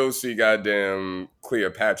 you'll see goddamn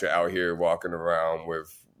Cleopatra out here walking around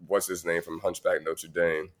with, what's his name from Hunchback Notre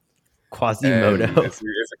Dame? Quasimodo.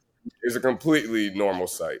 It's a completely normal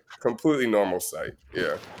sight. Completely normal sight,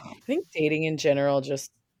 yeah. I think dating in general,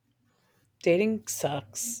 dating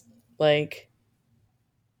sucks. Like...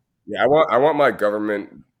 Yeah, I want my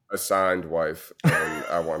government assigned wife, and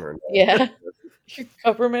I want her. Yeah, your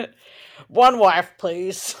government, one wife,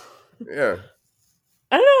 please. Yeah,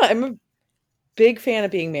 I don't know. I'm a big fan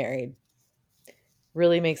of being married.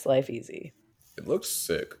 Really makes life easy. it looks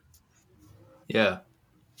sick, Yeah.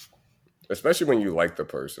 especially when you like the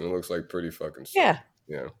person. It looks like pretty fucking sick. Yeah.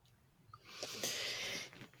 Yeah.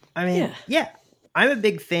 I mean, yeah, I'm a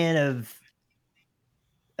big fan of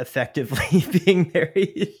effectively being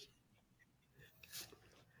married.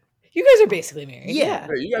 You guys are basically married. Yeah.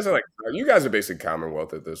 You guys are basically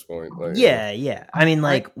Commonwealth at this point. Like, Yeah. I mean,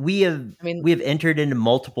 like we have entered into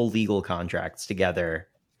multiple legal contracts together.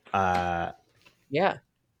 Yeah.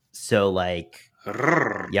 So like,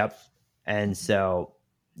 yep. And so,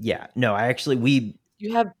 yeah, no,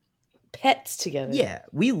 You have pets together. Yeah,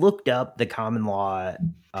 we looked up the common law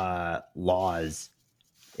laws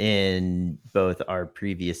in both our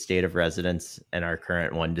previous state of residence and our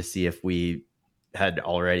current one to see if we had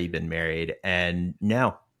already been married. And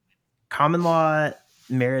no, common law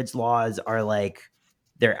marriage laws are like,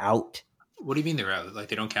 they're out. What do you mean they're out? Like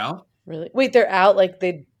they don't count? Really? Wait, they're out? Like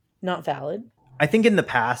they're not valid? I think in the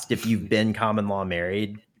past, if you've been common law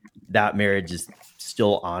married, that marriage is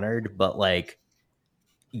still honored, but like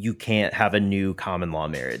you can't have a new common law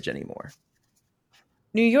marriage anymore.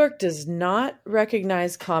 New York does not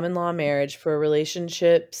recognize common law marriage for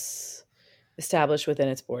relationships established within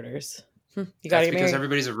its borders. You gotta get because married.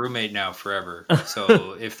 everybody's a roommate now forever.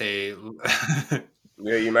 So if they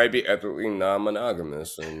yeah, you might be ethically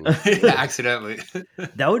non-monogamous and accidentally.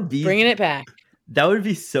 That would be bringing it back. That would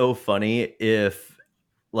be so funny if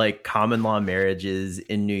like common law marriages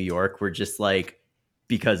in New York were just like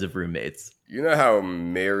because of roommates. You know how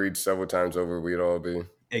married several times over we'd all be?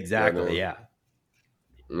 Exactly. Yeah.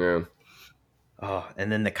 Oh,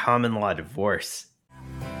 and then the common law divorce.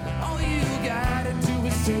 All you gotta do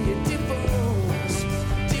is say a divorce,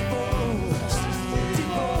 divorce,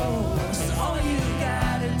 divorce. All you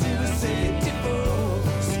gotta do is say a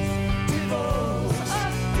divorce, divorce,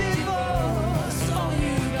 divorce. All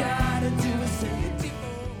you gotta do is say a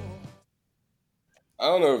divorce. I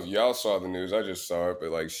don't know if y'all saw the news. I just saw it, but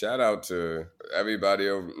like, shout out to everybody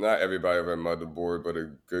over, not everybody over at Motherboard, but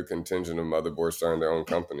a good contingent of Motherboard starting their own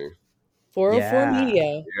company. 404 Yeah.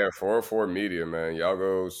 Media. Yeah, 404 Media, man. Y'all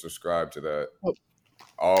go subscribe to that. Oh.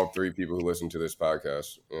 All 3 people who listen to this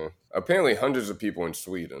podcast. Yeah. Apparently, hundreds of people in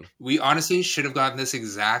Sweden. We honestly should have gotten this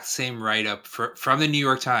exact same write-up from the New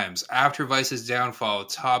York Times. After Vice's downfall,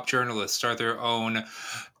 top journalists start their own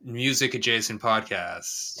music-adjacent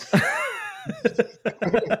podcast.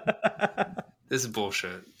 This is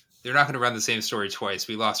bullshit. They're not going to run the same story twice.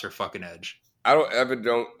 We lost our fucking edge. I don't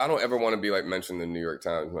ever want to be like mentioned in the New York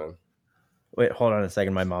Times, man. Wait, hold on a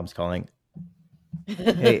second. My mom's calling.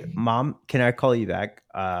 Hey, Mom, can I call you back?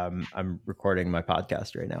 I'm recording my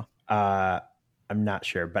podcast right now. I'm not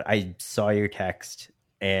sure, but I saw your text,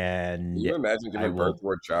 and Can you imagine giving birth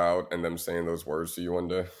to a child and them saying those words to you one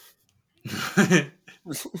day?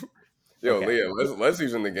 Yo, okay. Leah,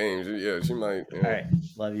 Leslie's in the game. Yeah, she might. Yeah. All right,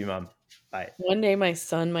 love you, Mom. Bye. One day, my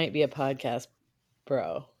son might be a podcast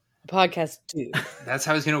bro. Podcast dude. That's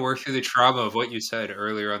how he's going to work through the trauma of what you said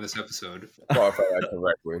earlier on this episode. Qualify that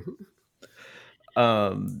correctly.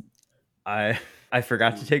 I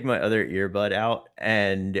forgot to take my other earbud out,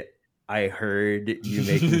 and I heard you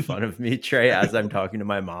making fun of me, Trey, as I'm talking to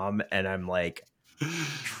my mom, and I'm like,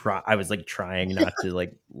 I was like trying not to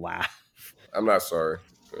like laugh. I'm not sorry.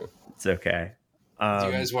 It's okay. Do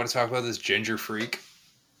you guys want to talk about this ginger freak?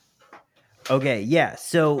 Okay, yeah.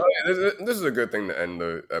 So this is a good thing to end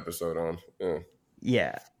the episode on.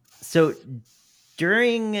 Yeah. So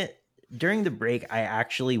during the break, I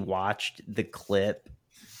actually watched the clip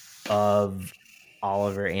of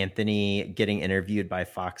Oliver Anthony getting interviewed by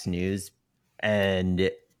Fox News and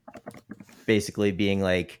basically being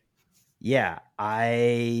like, yeah,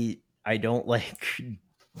 I don't like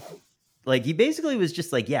he basically was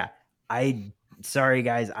just like, yeah, sorry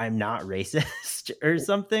guys, I'm not racist or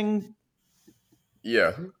something.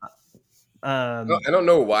 Yeah. I don't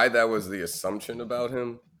know why that was the assumption about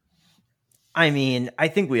him. I mean, I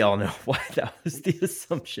think we all know why that was the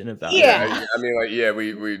assumption about him. Yeah, I mean, like, yeah,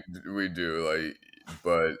 we do, like,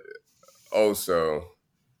 but also,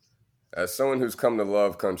 as someone who's come to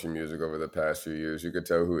love country music over the past few years, you could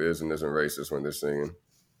tell who is and isn't racist when they're singing.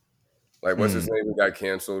 Like, what's his name who got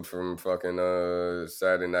canceled from fucking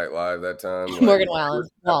Saturday Night Live that time? Like, Morgan Wallen.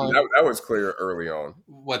 That was clear early on.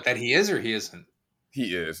 What, that he is or he isn't?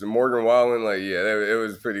 He is. And Morgan Wallen, like, yeah, it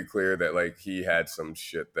was pretty clear that, like, he had some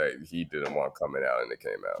shit that he didn't want coming out, and it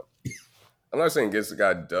came out. I'm not saying Gets the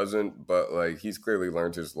Guy doesn't, but, like, he's clearly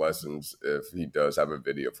learned his lessons if he does have a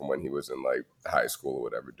video from when he was in, like, high school or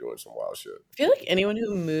whatever doing some wild shit. I feel like anyone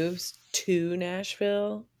who moves to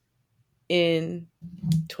Nashville in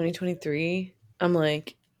 2023, I'm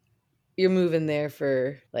like, you're moving there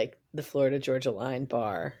for, like, the Florida Georgia Line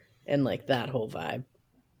bar and, like, that whole vibe.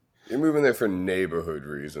 You're moving there for neighborhood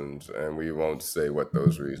reasons, and we won't say what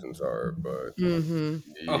those reasons are, but... Mm-hmm.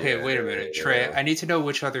 Yeah, okay, wait a minute. Trey, I need to know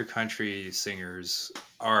which other country singers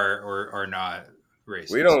are or are not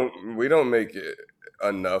racist. We don't make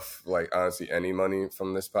enough, like, honestly, any money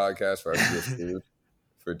from this podcast for us to get sued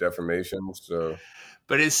for defamation, so...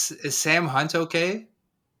 But is Sam Hunt okay?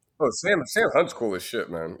 Oh, Sam Hunt's cool as shit,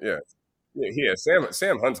 man. Yeah.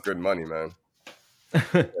 Sam Hunt's good money, man.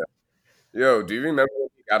 Yeah. Yo, do you remember when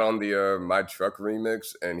he got on the My Truck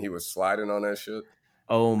remix and he was sliding on that shit?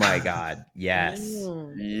 Oh my god, yes.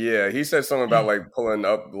 Yeah, he said something about like pulling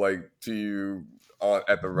up like to you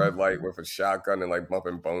at the red light with a shotgun and like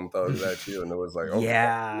bumping Bone Thugs at you, and it was like, okay.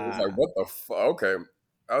 Yeah, it was like, what the fuck? Okay,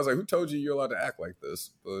 I was like, who told you you're allowed to act like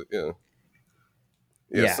this? But yeah.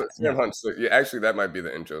 So Sam Hunt. So, yeah, actually, that might be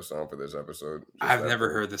the intro song for this episode. I've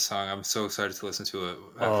never heard this song. I'm so excited to listen to it.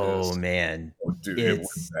 Oh man, dude,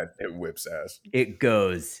 it whips ass. It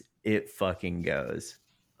goes. It fucking goes.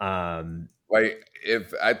 Like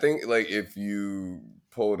if you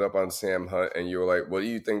pulled up on Sam Hunt and you were like, what do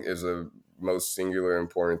you think is the most singular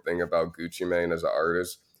important thing about Gucci Mane as an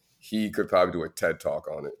artist? He could probably do a TED Talk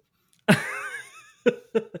on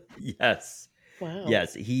it. Yes. Wow.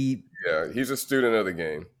 Yes, he's a student of the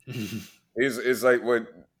game. He's like what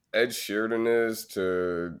Ed Sheeran is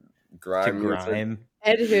to grime. Music.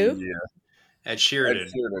 Ed who? Yeah. Ed Sheeran. Ed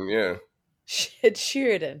Sheeran, yeah. Ed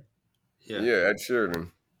Sheeran. Yeah, Ed Sheeran.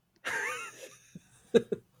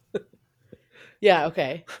 Yeah,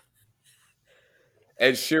 okay.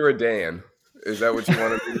 Ed Sheeran. Is that what you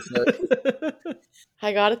wanted me to say?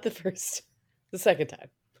 I got it the second time.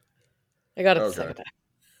 I got it the second time.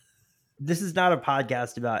 This is not a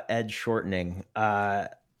podcast about edge shortening.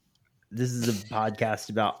 This is a podcast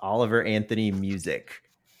about Oliver Anthony Music,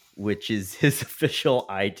 which is his official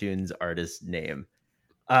iTunes artist name.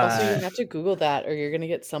 Also, you have to Google that or you're going to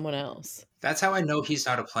get someone else. That's how I know he's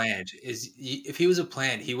not a plant. If he was a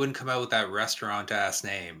plant, he wouldn't come out with that restaurant-ass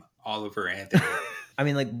name, Oliver Anthony. I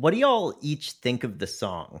mean, like, what do y'all each think of the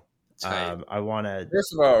song? I want to...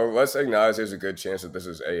 First of all, let's acknowledge there's a good chance that this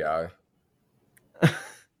is AI.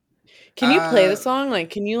 Can you play the song? Like,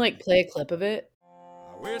 can you, like, play a clip of it?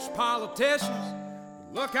 I wish politicians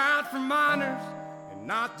would look out for minors, and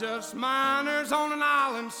not just minors on an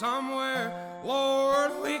island somewhere.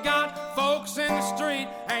 Lord, we got folks in the street,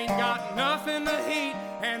 ain't got nothing to eat,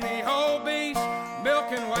 and the obese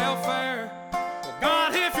milking welfare. Well,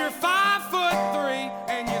 God, if you're 5'3"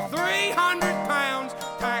 and you're 300 pounds,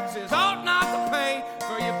 taxes ought not to pay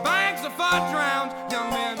for your bags of fudge rounds.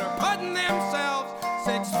 Young men are putting themselves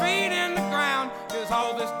 6 feet in the ground, 'cause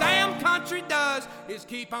all this damn country does is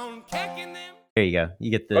keep on kicking them. There you go.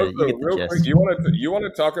 You get the Real quick, you want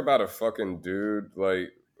to talk about a fucking dude?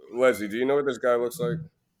 Like, Leslie, do you know what this guy looks like?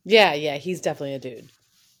 Yeah, he's definitely a dude.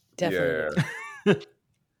 Definitely. Yeah.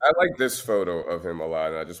 I like this photo of him a lot,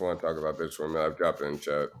 and I just want to talk about this for a minute. I've dropped it in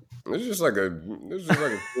chat. This is just like a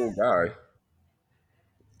cool guy.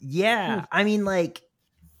 Yeah, I mean, like,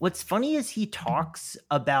 what's funny is he talks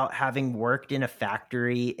about having worked in a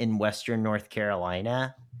factory in Western North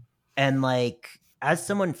Carolina, and like, as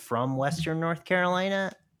someone from Western North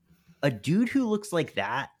Carolina, a dude who looks like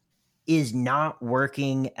that is not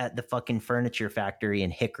working at the fucking furniture factory in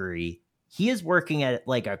Hickory. He is working at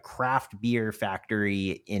like a craft beer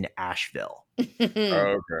factory in Asheville.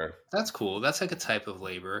 Okay. That's cool. That's like a type of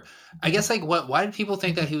labor. I guess like why did people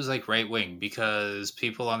think that he was like right wing? Because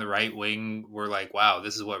people on the right wing were like, wow,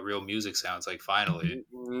 this is what real music sounds like finally.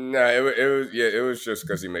 No, it was just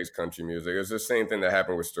because he makes country music. It's the same thing that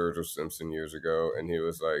happened with Sturgill Simpson years ago, and he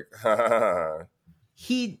was like, ha ha ha.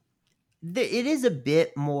 It is a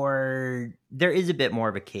bit more, there is a bit more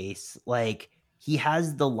of a case. Like, he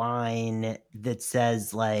has the line that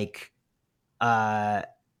says, like,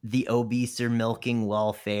 the obese are milking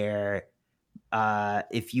welfare.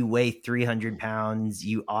 If you weigh 300 pounds,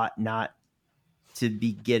 you ought not to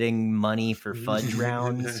be getting money for fudge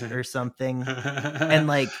rounds or something. And,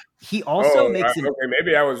 like, he also makes okay,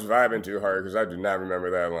 maybe I was vibing too hard because I do not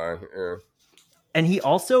remember that line. Yeah. And he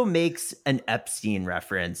also makes an Epstein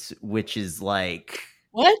reference, which is like...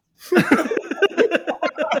 What?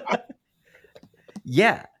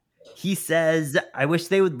 Yeah. He says, I wish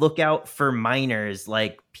they would look out for minors,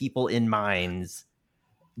 like people in mines,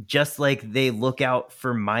 just like they look out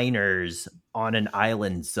for minors on an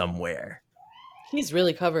island somewhere. He's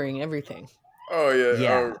really covering everything. Oh, yeah.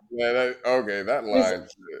 Yeah. That line.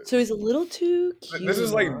 So he's a little too cute. This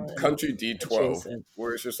is like country D12,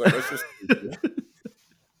 where it's just like, let's just...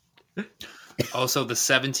 Also, the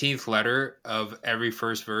 17th letter of every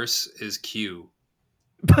first verse is Q.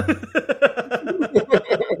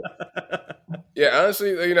 Yeah,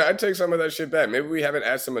 honestly, I'd take some of that shit back. Maybe we haven't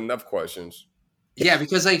asked him enough questions. Yeah,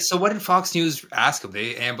 because like, so what did Fox News ask him?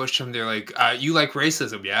 They ambushed him. They're like, you like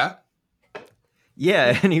racism, yeah?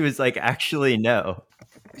 Yeah, and he was like, actually, no.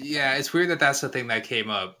 Yeah, it's weird that that's the thing that came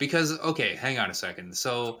up. Because, okay, hang on a second.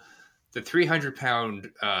 So, the 300-pound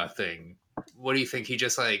thing, what do you think? He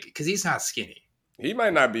just like, because he's not skinny. He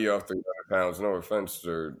might not be off 300 pounds, no offense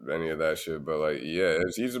to any of that shit, but like, yeah,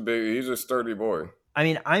 he's a sturdy boy. I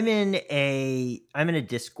mean, I'm in a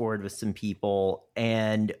Discord with some people,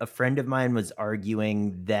 and a friend of mine was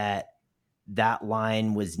arguing that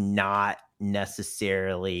line was not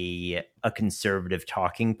necessarily a conservative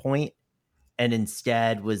talking point, and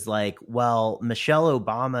instead was like, well, Michelle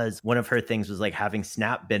Obama's, one of her things was like having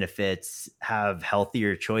SNAP benefits have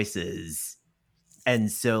healthier choices.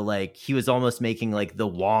 And so like he was almost making like the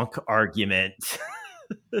wonk argument.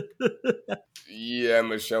 Yeah,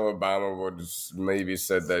 Michelle Obama would maybe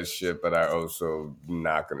said that shit, but I also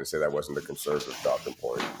not going to say that wasn't a conservative talking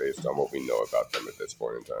point based on what we know about them at this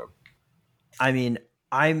point in time. I mean,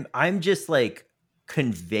 I'm just like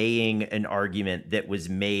conveying an argument that was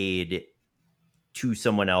made to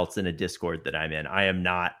someone else in a Discord that I'm in. I am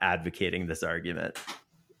not advocating this argument.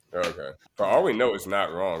 Okay. For all we know, it's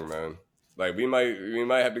not wrong, man. Like we might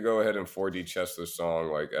have to go ahead and 4D chess this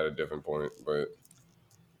song like at a different point, but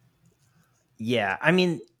yeah, I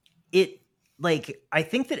mean, I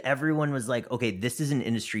think that everyone was like, okay, this is an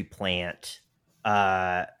industry plant,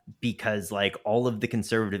 because like all of the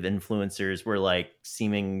conservative influencers were like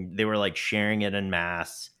they were like sharing it en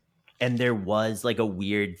masse. and there was like a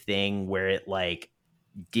weird thing where it like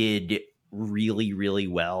did really, really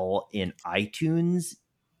well in iTunes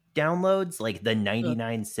downloads, like the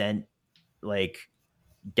 99-cent like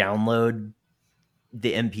download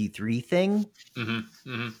the MP3 thing.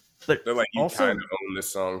 But they're like, you also kind of own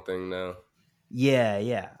this song thing now.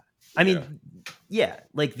 Yeah. I mean, yeah,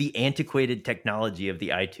 like the antiquated technology of the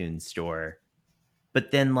iTunes store.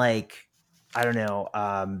 But then like, I don't know,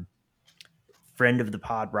 friend of the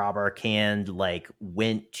pod, Rob Arcand, like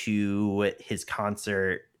went to his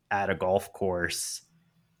concert at a golf course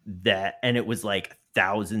and it was like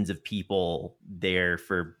thousands of people there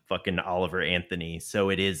for fucking Oliver Anthony. So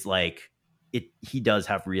it is like he does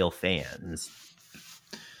have real fans.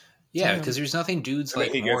 Yeah, because there's nothing dudes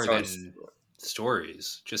like more than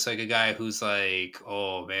stories. Just like a guy who's like,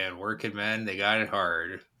 oh man, working men, they got it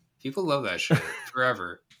hard. People love that shit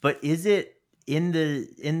forever. But is it in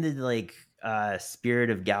the like spirit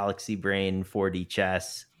of Galaxy Brain 4D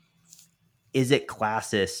chess? Is it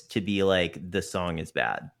classist to be like the song is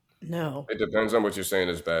bad? No. It depends on what you're saying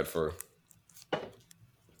is bad for.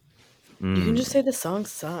 You can just say the song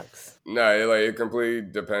sucks. No, it completely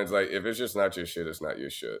depends. Like, if it's just not your shit, it's not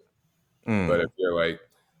your shit. But if you're like,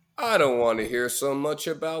 I don't want to hear so much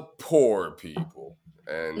about poor people,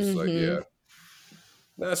 and it's like, yeah,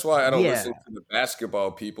 that's why I don't listen to the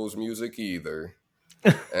basketball people's music either.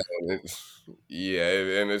 And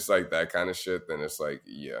it's like that kind of shit. Then it's like,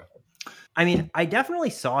 yeah. I mean, I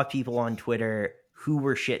definitely saw people on Twitter who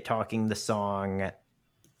were shit talking the song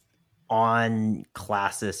on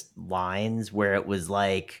classist lines, where it was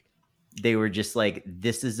like they were just like,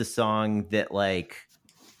 this is a song that like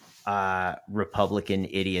Republican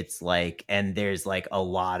idiots like, and there's like a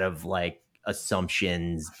lot of like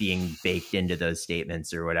assumptions being baked into those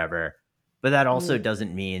statements or whatever. But that also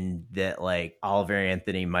doesn't mean that like Oliver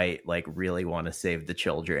Anthony might like really want to save the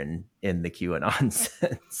children in the QAnon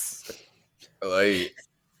sense. Like,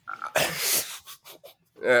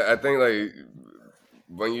 I think like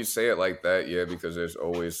when you say it like that, yeah, because there's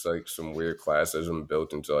always like some weird classism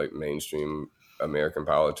built into like mainstream American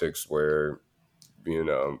politics where, you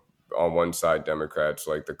know, on one side, Democrats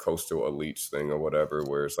like the coastal elites thing or whatever,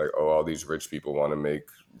 where it's like, oh, all these rich people want to make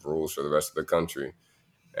rules for the rest of the country.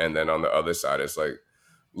 And then on the other side, it's like,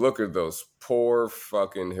 look at those poor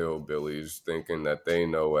fucking hillbillies thinking that they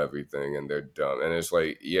know everything and they're dumb. And it's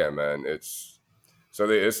like, yeah, man, so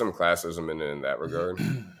there is some classism in it in that regard.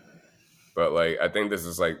 But like, I think this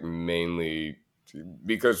is like mainly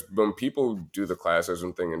because when people do the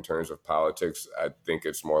classism thing in terms of politics, I think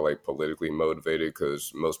it's more like politically motivated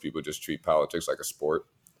because most people just treat politics like a sport.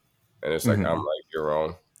 And it's like, I'm right, you're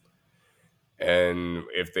wrong. And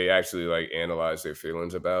if they actually like analyze their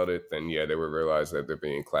feelings about it, then yeah, they would realize that they're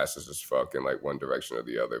being classist as fuck in like one direction or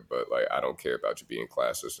the other. But like, I don't care about you being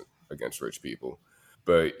classist against rich people.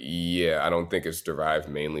 But yeah, I don't think it's derived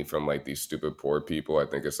mainly from like these stupid poor people. I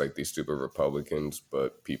think it's like these stupid Republicans,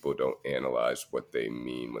 but people don't analyze what they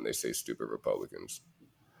mean when they say stupid Republicans.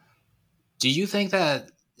 Do you think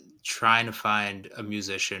that trying to find a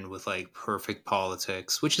musician with like perfect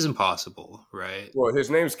politics, which is impossible, right? Well, his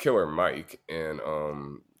name's Killer Mike, and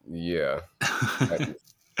yeah.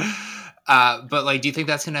 But like, do you think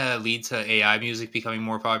that's gonna lead to AI music becoming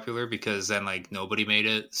more popular because then like nobody made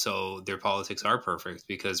it, so their politics are perfect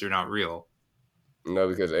because they're not real? No,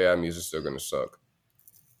 because AI music's still gonna suck,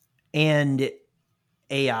 and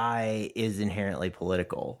AI is inherently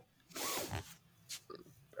political.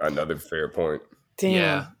 Another fair point. Damn.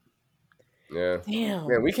 Yeah. Damn.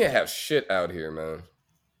 Man, we can't have shit out here, man.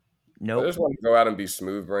 Nope. I just want to go out and be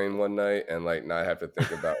smooth brain one night and like not have to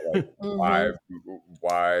think about like why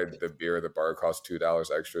the beer at the bar costs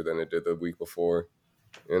 $2 extra than it did the week before.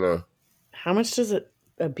 You know. How much does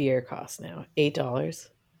a beer cost now? $8?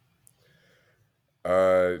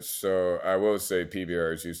 So I will say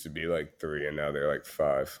PBRs used to be like $3 and now they're like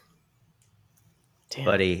 $5. Damn.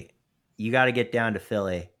 Buddy, you got to get down to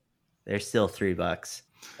Philly. They're still $3.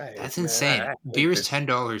 That's insane. Beer is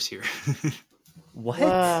 $10 here. What?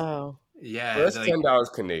 Wow. Yeah, well, that's like,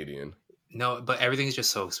 $10 Canadian. No, but everything's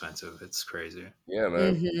just so expensive. It's crazy. Yeah,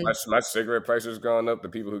 man. My cigarette prices gone up. The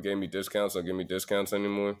people who gave me discounts don't give me discounts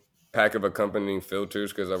anymore. Pack of accompanying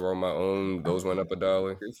filters because I roll my own. Those went up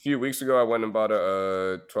 $1. A few weeks ago, I went and bought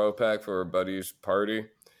a 12-pack for a buddy's party.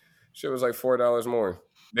 Shit was like $4 more.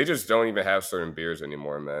 They just don't even have certain beers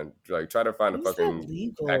anymore, man. Like, try to find a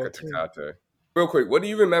fucking pack of Tecate. Real quick, what do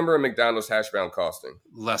you remember a McDonald's hash brown costing?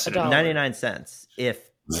 Less than 99 cents. Buddy,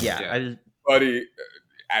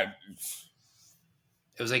 it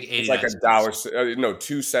was like 80. It's like $1. No,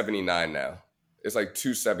 $2.79 now. It's like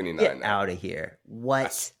 $2.79 Get now. out of here!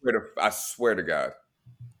 What? I swear to God.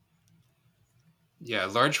 Yeah,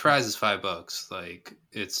 large fries is $5. Like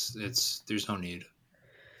it's there's no need.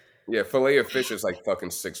 Yeah, fillet of fish is like fucking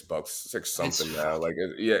 $6, six something It's now. Like,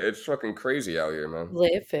 it's fucking crazy out here, man.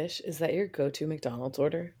 Fillet of fish, is that your go-to McDonald's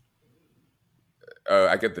order?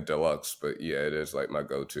 I get the deluxe, but yeah, it is like my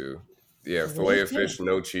go-to. Yeah, fillet of fish,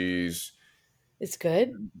 no cheese. It's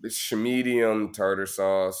good. It's medium tartar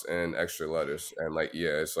sauce and extra lettuce, and like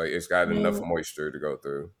it's like it's got enough moisture to go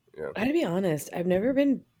through. Yeah, I gotta be honest, I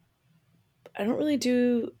don't really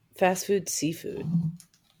do fast food seafood.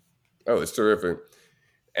 oh, it's terrific.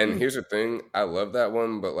 And here's the thing, I love that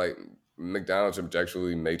one, but like McDonald's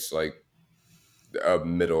objectively makes like a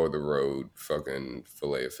middle of the road fucking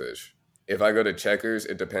fillet of fish. If I go to Checkers,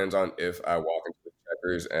 it depends on if I walk into the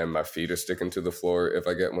Checkers and my feet are sticking to the floor if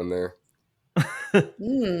I get one there.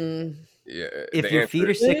 Yeah. If your feet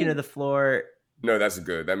are sticking to the floor. No, that's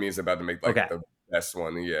good. That means I'm about to make like the best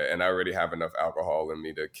one. Yeah. And I already have enough alcohol in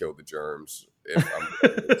me to kill the germs if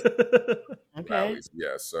I'm okay.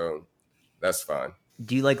 Yeah, so that's fine.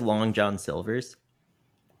 Do you like Long John Silver's?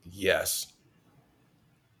 Yes.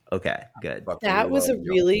 Okay, good. That was a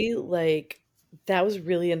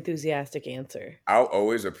really enthusiastic answer. I'll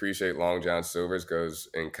always appreciate Long John Silver's because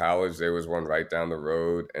in college there was one right down the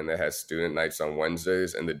road and they had student nights on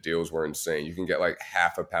Wednesdays and the deals were insane. You can get like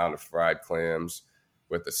half a pound of fried clams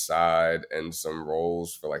with a side and some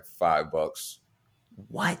rolls for like $5.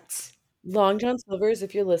 What? Long John Silver's,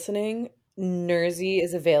 if you're listening, Nersey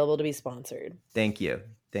is available to be sponsored. Thank you.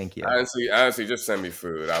 Honestly, just send me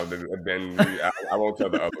food. I won't tell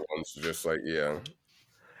the other ones. Just like,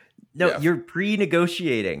 No, you're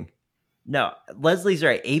pre-negotiating. No, Leslie's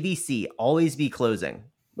right. ABC, always be closing.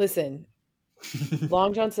 Listen,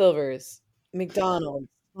 Long John Silver's, McDonald's,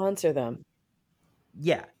 sponsor them.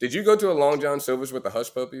 Yeah. Did you go to a Long John Silver's with the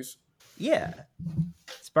Hush Puppies? Yeah.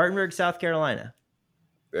 Spartanburg, South Carolina.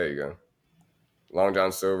 There you go. Long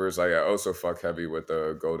John Silver's, like, I also fuck heavy with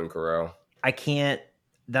the Golden Corral. I can't.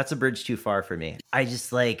 That's a bridge too far for me. I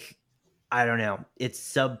just like, I don't know. It's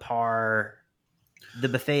subpar. The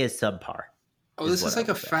buffet is subpar. Oh, this is like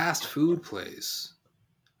a fast food place.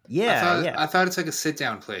 Yeah, I thought it's like a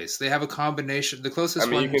sit-down place. They have a combination. The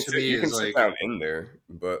closest one to me is like you can sit down in there,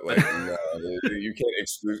 but like no, you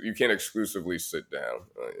can't exclusively sit down.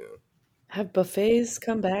 Yeah. Have buffets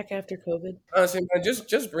come back after COVID? Honestly, man,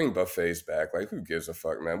 just bring buffets back. Like, who gives a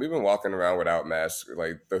fuck, man? We've been walking around without masks.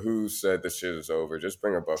 Like, the WHO said the shit is over. Just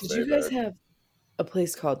bring a buffet back. Did you guys have a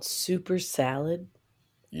place called Super Salad?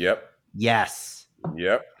 Yep. Yes.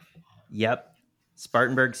 Yep.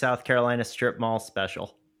 Spartanburg, South Carolina strip mall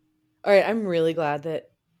special. All right, I'm really glad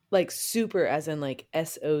that, like, super as in like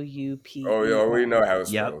SOUP. Oh, yeah, we know how it's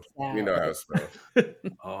spelled. We know how it's spelled.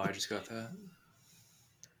 Oh, I just got that.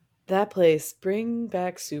 That place, bring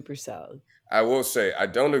back Super Salad. I will say, I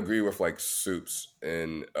don't agree with like soups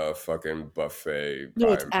in a fucking buffet.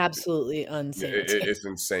 No, it's absolutely unsanitary. It's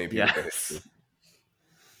insane. Yes.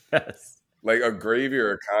 Like a gravy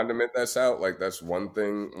or a condiment that's out, like that's one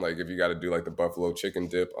thing. Like if you got to do like the buffalo chicken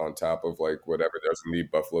dip on top of like whatever doesn't need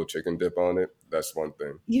buffalo chicken dip on it, that's one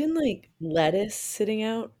thing. Even like lettuce sitting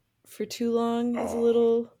out for too long is a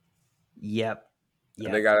little. Yep.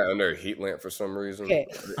 And they got it under a heat lamp for some reason. Okay,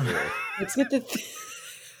 let's get the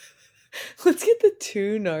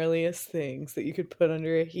two gnarliest things that you could put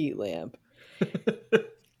under a heat lamp.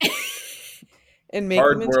 And make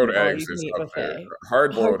hard-boiled eggs is up there.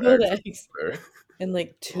 Hard-boiled eggs and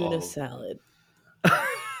like tuna salad.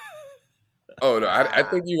 Oh no, I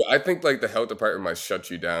think like the health department might shut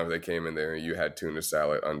you down if they came in there and you had tuna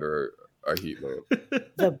salad under a heat lamp.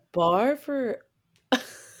 The bar for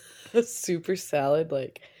a super salad,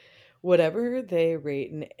 like whatever they rate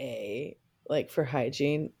an A, like for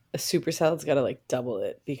hygiene, a super salad's got to like double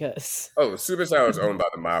it because super salad's owned by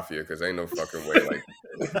the mafia because ain't no fucking way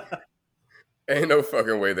ain't no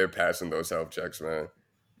fucking way they're passing those health checks, man.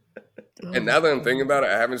 And now that I'm thinking about it,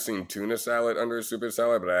 I haven't seen tuna salad under a super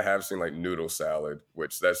salad, but I have seen like noodle salad,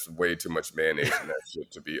 which that's way too much mayonnaise in that shit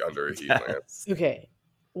to be under a heat lamp. Okay,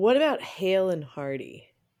 what about Hale and Hardy?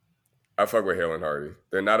 I fuck with Hale and Hardy.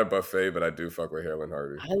 They're not a buffet, but I do fuck with Hale and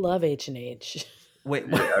Hardy. I love H&H. Wait,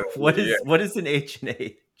 what is an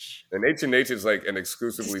H&H? An H&H is like an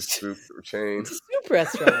exclusively soup chain. It's a soup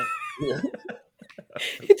restaurant.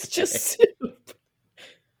 It's just soup.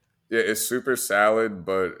 Yeah, it's super salad,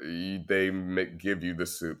 but they give you the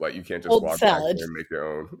soup. Like you can't just walk back there and make your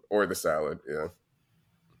own, or the salad. Yeah,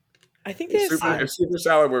 I think it's super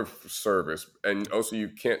salad with service, and also you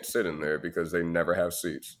can't sit in there because they never have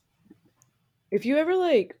seats. If you ever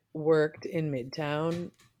like worked in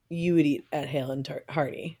Midtown, you would eat at Hale and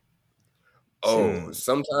Hardy. Oh,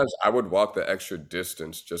 sometimes I would walk the extra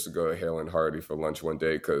distance just to go to Hale and Hardy for lunch one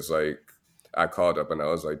day because, like, I called up and I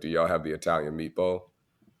was like, "Do y'all have the Italian meatball?"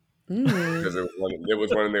 Because it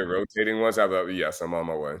was one of their rotating ones. I was like, "Yes, I'm on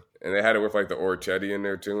my way." And they had it with like the orchetti in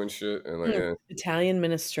there too and shit. And like, yeah, Italian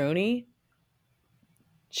minestrone,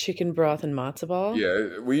 chicken broth and matzo ball.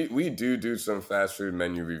 yeah, we do some fast food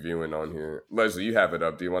menu reviewing on here. Leslie, you have it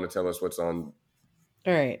up. Do you want to tell us what's on?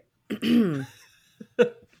 All right.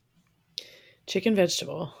 Chicken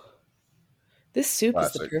vegetable. This soup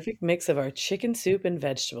is the perfect mix of our chicken soup and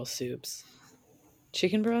vegetable soups.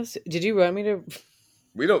 Chicken broth. Did you want me to?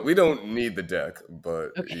 We don't need the deck,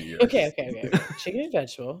 but okay. Yes. Okay. Chicken and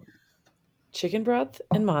vegetable, chicken broth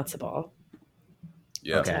and matzo ball.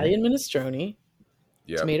 Yeah. Italian minestrone.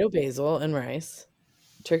 Yeah. Tomato, basil, and rice.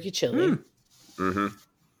 Turkey chili. Mm-hmm.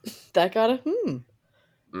 That got a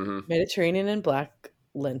Mm-hmm. Mediterranean and black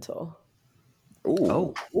lentil.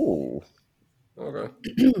 Ooh. Ooh. Okay.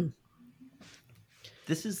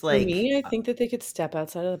 This is like... For me, I think that they could step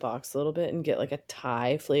outside of the box a little bit and get like a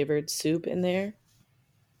Thai flavored soup in there.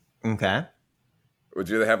 Okay. Would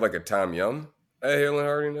you have like a Tom Yum at Hale and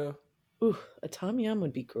Hardy now? Ooh, a Tom Yum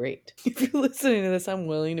would be great. If you're listening to this, I'm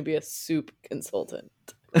willing to be a soup consultant.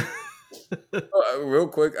 Real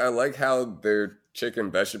quick, I like how their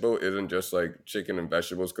chicken vegetable isn't just like chicken and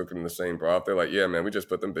vegetables cooking in the same broth. They're like, yeah, man, we just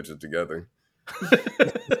put them bitches together.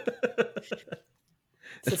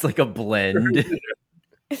 It's like a blend.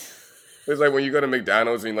 It's like when you go to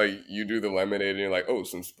McDonald's and like you do the lemonade and you're like, oh,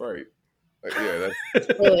 some Sprite. Like, yeah,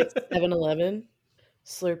 that's or like 7-Eleven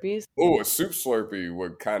Slurpees. Oh, a soup Slurpee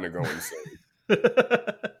would kind of go insane.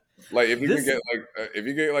 Like if you could get like if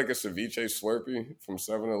you get like a ceviche Slurpee from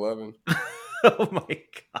 7-Eleven. Oh my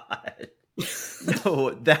god!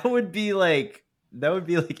 No, that would be like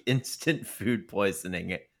instant food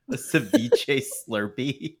poisoning. A ceviche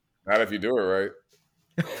Slurpee. Not if you do it right.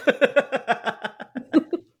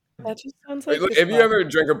 That just sounds like. Look, if you ever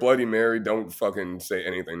drink a Bloody Mary, don't fucking say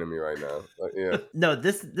anything to me right now. Like, yeah. No,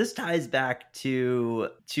 this ties back to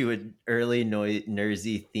an early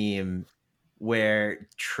Nersey theme where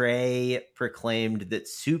Trey proclaimed that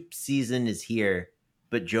soup season is here,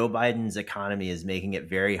 but Joe Biden's economy is making it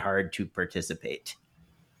very hard to participate.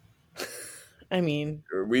 I mean,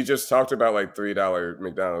 we just talked about like $3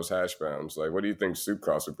 McDonald's hash browns. Like, what do you think soup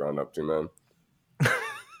costs have gone up to, man?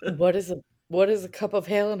 What is a cup of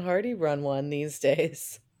Hale and Hardy run one these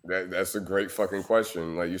days? That's a great fucking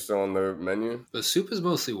question. Like, you still on the menu? The soup is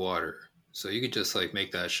mostly water, so you could just like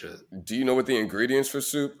make that shit. Do you know what the ingredients for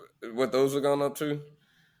soup? What those have gone up to?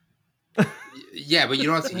 Yeah, but you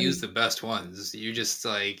don't have to use the best ones. You just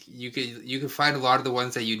like you can find a lot of the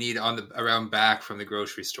ones that you need around back from the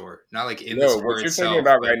grocery store. Not like in the store what you're itself. Thinking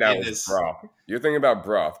about right now is broth. You're thinking about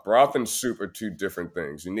broth. Broth and soup are two different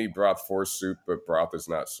things. You need broth for soup, but broth is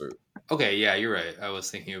not soup. Okay, yeah, you're right. I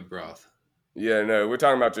was thinking of broth. Yeah, no, we're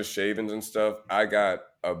talking about just shavings and stuff. I got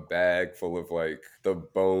a bag full of like the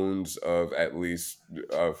bones of at least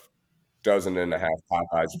a dozen and a half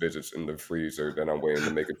Popeyes visits in the freezer that I'm waiting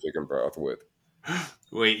to make a chicken broth with.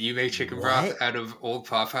 Wait, you make chicken broth out of old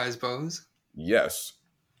Popeyes bones? Yes.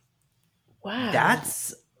 Wow.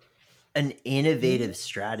 That's an innovative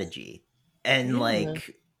strategy. And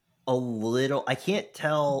like a little, I can't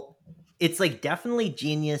tell. It's like definitely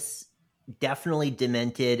genius, definitely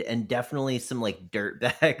demented, and definitely some like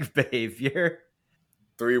dirtbag behavior.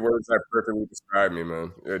 3 words that perfectly describe me,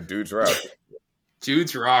 man. Yeah, dudes rock.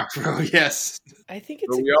 Dudes rock, bro. Yes. I think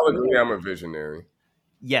it's. But we all agree I'm a visionary.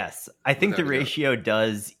 Yes, I think the ratio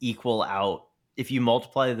does equal out. If you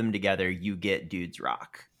multiply them together, you get dudes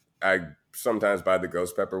rock. I sometimes buy the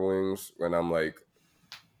ghost pepper wings when I'm like,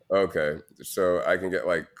 okay, so I can get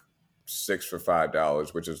like 6 for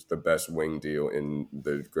 $5, which is the best wing deal in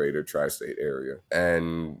the greater tri-state area.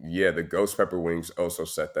 And yeah, the ghost pepper wings also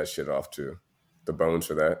set that shit off too. The bones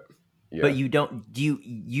for that. Yeah. But you don't.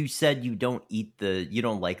 You said you don't eat you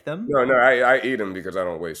don't like them? No, I eat them because I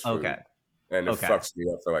don't waste food. Okay. And it fucks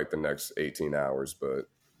me up for like the next 18 hours. But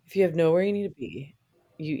if you have nowhere you need to be,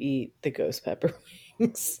 you eat the ghost pepper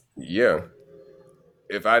wings. Yeah.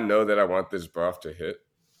 If I know that I want this broth to hit,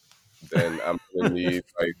 then I'm going to need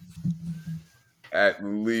like at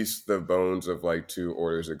least the bones of like 2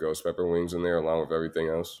 orders of ghost pepper wings in there along with everything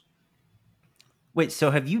else. Wait,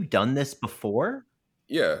 so have you done this before?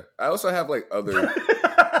 Yeah. I also have like other...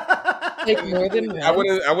 Like more than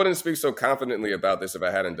once? I wouldn't speak so confidently about this if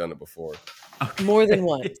I hadn't done it before. Okay. More than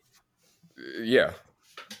once? Yeah.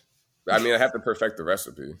 I mean, I have to perfect the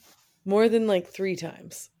recipe. More than like 3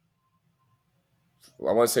 times?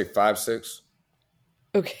 I want to say 5, 6.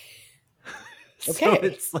 Okay. So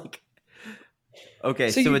it's like Okay,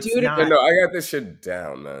 So so you it's do it- not. Yeah, no, I got this shit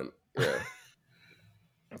down, man. Yeah.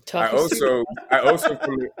 Toughest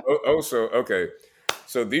Okay.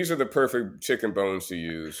 So these are the perfect chicken bones to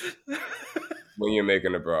use when you're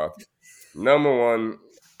making a broth. Number one,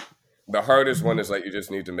 the hardest one is like you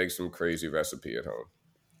just need to make some crazy recipe at home.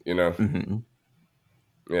 You know? Mm-hmm.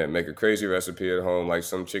 Yeah, make a crazy recipe at home, like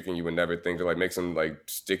some chicken you would never think to, like make some like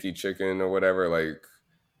sticky chicken or whatever, like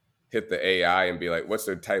hit the AI and be like, what's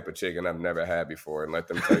the type of chicken I've never had before? And let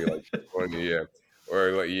them tell you like, yeah.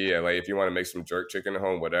 Or like, yeah, like if you want to make some jerk chicken at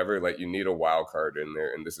home, whatever, like you need a wild card in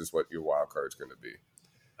there. And this is what your wild card's going to be.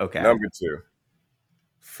 Okay. Number 2,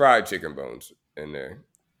 fried chicken bones in there.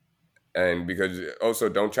 And because also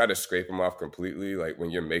don't try to scrape them off completely. Like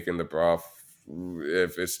when you're making the broth,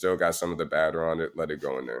 if it's still got some of the batter on it, let it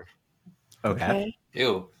go in there. Okay.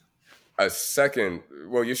 Ew. A second,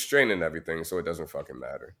 well, you're straining everything, so it doesn't fucking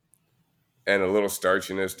matter. And a little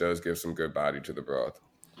starchiness does give some good body to the broth.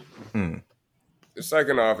 The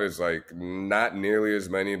second off is like not nearly as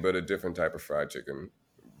many, but a different type of fried chicken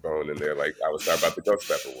bone in there. Like I was talking about the ghost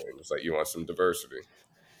pepper wings. Like you want some diversity.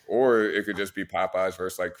 Or it could just be Popeyes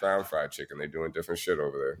versus like Crown Fried Chicken. They're doing different shit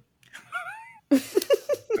over there.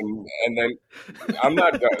 and then I'm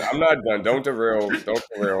not done. Don't derail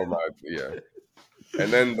my yeah.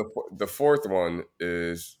 And then the fourth one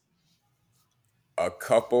is a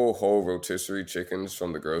couple whole rotisserie chickens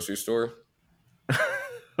from the grocery store.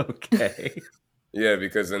 Okay. Yeah,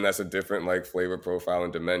 because then that's a different like flavor profile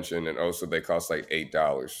and dimension, and also they cost like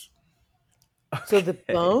 $8. So the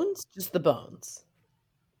bones, just the bones.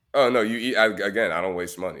 Oh no, you eat again. I don't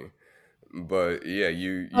waste money, but yeah,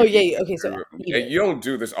 you Okay, so you don't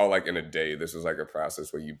do this all like in a day. This is like a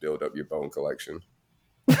process where you build up your bone collection.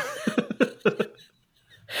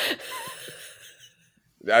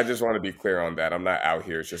 I just want to be clear on that. I'm not out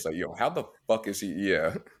here. It's just like, yo, how the fuck is he?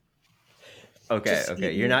 Yeah.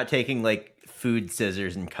 Okay. You're not taking like food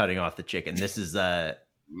scissors and cutting off the chicken. This is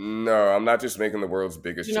No, I'm not just making the world's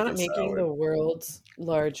biggest You're chicken not making salad. the world's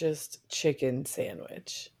largest chicken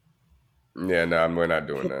sandwich. Yeah, no, we're not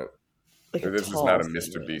doing that. Like This is not a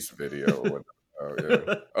Mr. Beast video or whatever. Oh,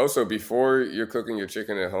 yeah. Also, before you're cooking your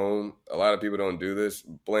chicken at home, a lot of people don't do this.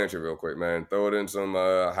 Blanch it real quick, man. Throw it in some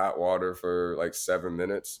hot water for like 7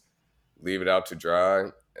 minutes. Leave it out to dry.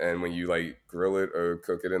 And when you like grill it or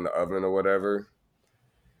cook it in the oven or whatever,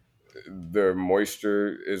 the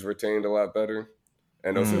moisture is retained a lot better.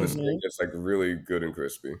 And also the steak gets like really good and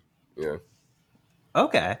crispy. Yeah.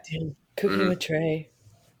 okay. Damn, cooking with Trey.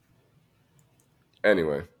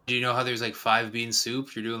 Anyway. Do you know how there's like 5 bean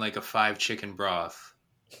soup? You're doing like a 5 chicken broth.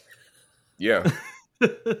 Yeah.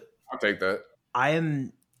 I'll take that. I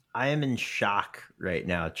am in shock right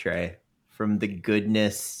now, Trey, from the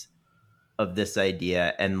goodness of this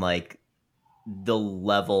idea and like the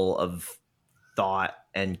level of thought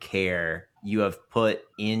and care you have put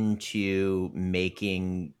into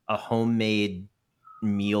making a homemade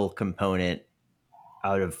meal component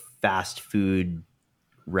out of fast food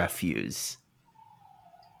refuse.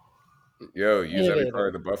 Yo, use every part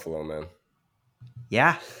of the buffalo, man.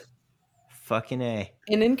 Yeah. Fucking A.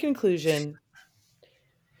 And in conclusion,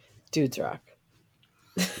 dudes rock.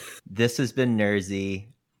 This has been Nersy.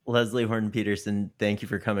 Leslie Horton Peterson, thank you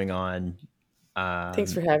for coming on.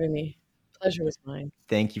 Thanks for having me. Pleasure was mine.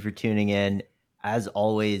 Thank you for tuning in. As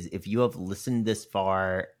always, if you have listened this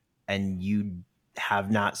far and you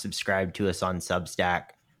have not subscribed to us on Substack,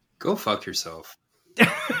 go fuck yourself.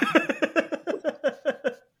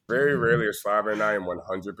 Very rarely is Slava and I in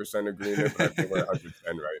 100% agreement, but I think we're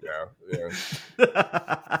 110 right now.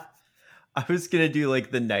 Yeah. I was going to do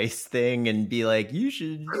like the nice thing and be like, you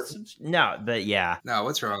should. No, but yeah. No,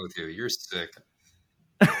 what's wrong with you? You're sick.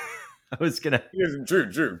 I was going to.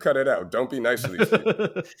 Drew, cut it out. Don't be nice to these people.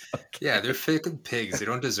 Okay. Yeah, they're fucking pigs. They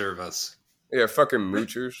don't deserve us. Yeah, fucking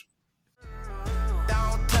moochers.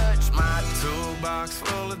 Don't touch my toolbox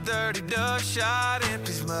full of dirty dust shot,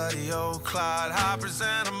 empties muddy old Clyde hoppers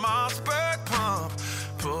and a Mossberg pump.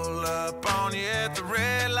 Pull up on you at the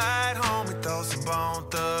red light, homie, throw some bone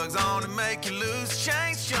thugs on and make you lose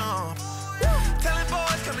change jump. Telling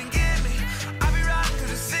boys come and get me, I be riding through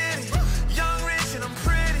the city, young, rich, and I'm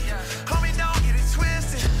pretty. Homie, don't get it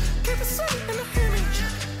twisted. Keep it sweet in the Hemi,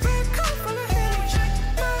 red coat full of Henny.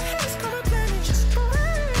 My head's gonna blemish.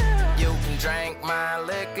 You can drink my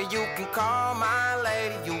liquor, you can call my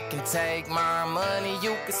lady, you can take my money,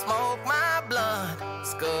 you can smoke my blunt.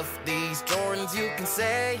 Scuff these Jordans, you can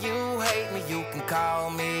say you hate me, you can call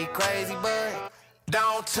me crazy, but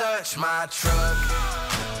don't touch my truck.